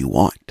us what you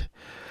want.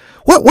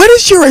 What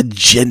is your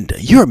agenda,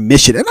 your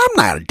mission? And I'm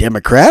not a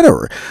Democrat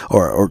or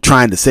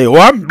trying to say, oh,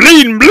 I'm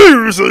bleeding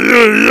blue. So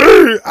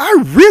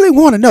I really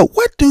want to know,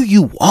 what do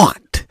you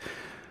want?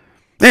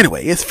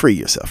 Anyway, it's Free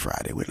Yourself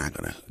Friday. We're not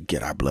going to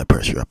get our blood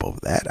pressure up over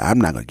that. I'm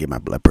not going to get my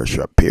blood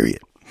pressure up, period.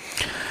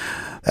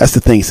 That's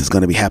the things that's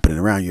going to be happening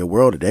around your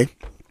world today.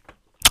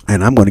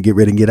 And I'm going to get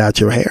rid and get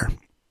out your hair.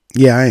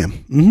 Yeah, I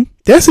am.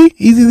 That's it.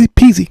 Easy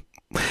peasy.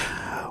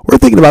 We're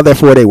thinking about that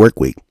 4-day work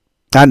week.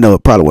 I know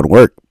it probably wouldn't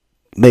work.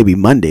 Maybe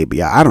Monday, but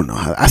I don't know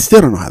how. I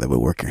still don't know how that would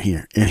work in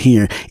here.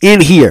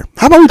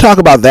 How about we talk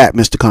about that,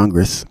 Mr.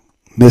 Congress,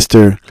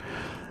 Mr.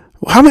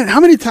 How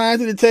many times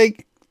did it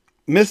take,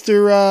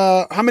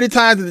 Mr. How many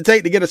times did it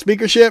take to get a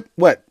speakership?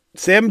 What,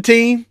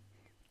 17?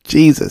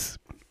 Jesus.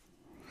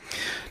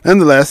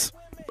 Nonetheless,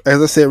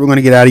 as I said, we're going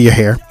to get out of your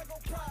hair.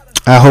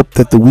 I hope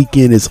that the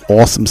weekend is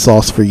awesome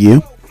sauce for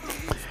you,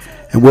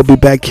 and we'll be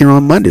back here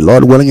on Monday,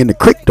 Lord willing, and the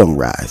creek don't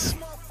rise.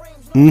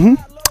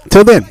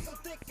 Till then,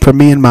 for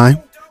me and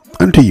mine.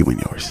 Unto you and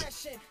yours.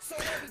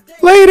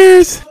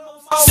 Laters.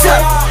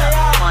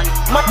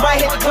 Might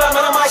hit the club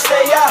and I might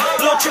stay out.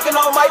 Little trickin'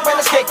 on mic, run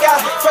the cake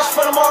out. Fresh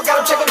from the mall, got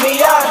him checking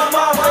me out.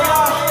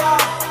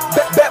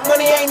 Bet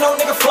money ain't no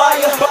nigga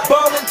flyer.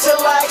 Ball until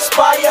I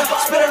expire.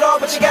 Spin it all,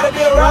 but you gotta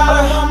be a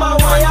rider.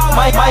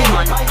 Might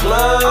hit the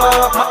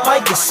club,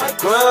 might get some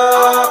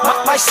grub.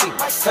 Might see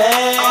my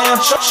fam,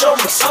 show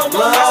me some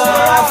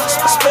love.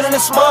 Spending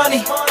this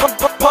money,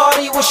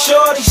 party with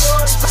shorties.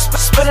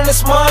 Spending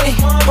this money,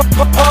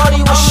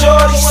 party with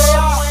shorties.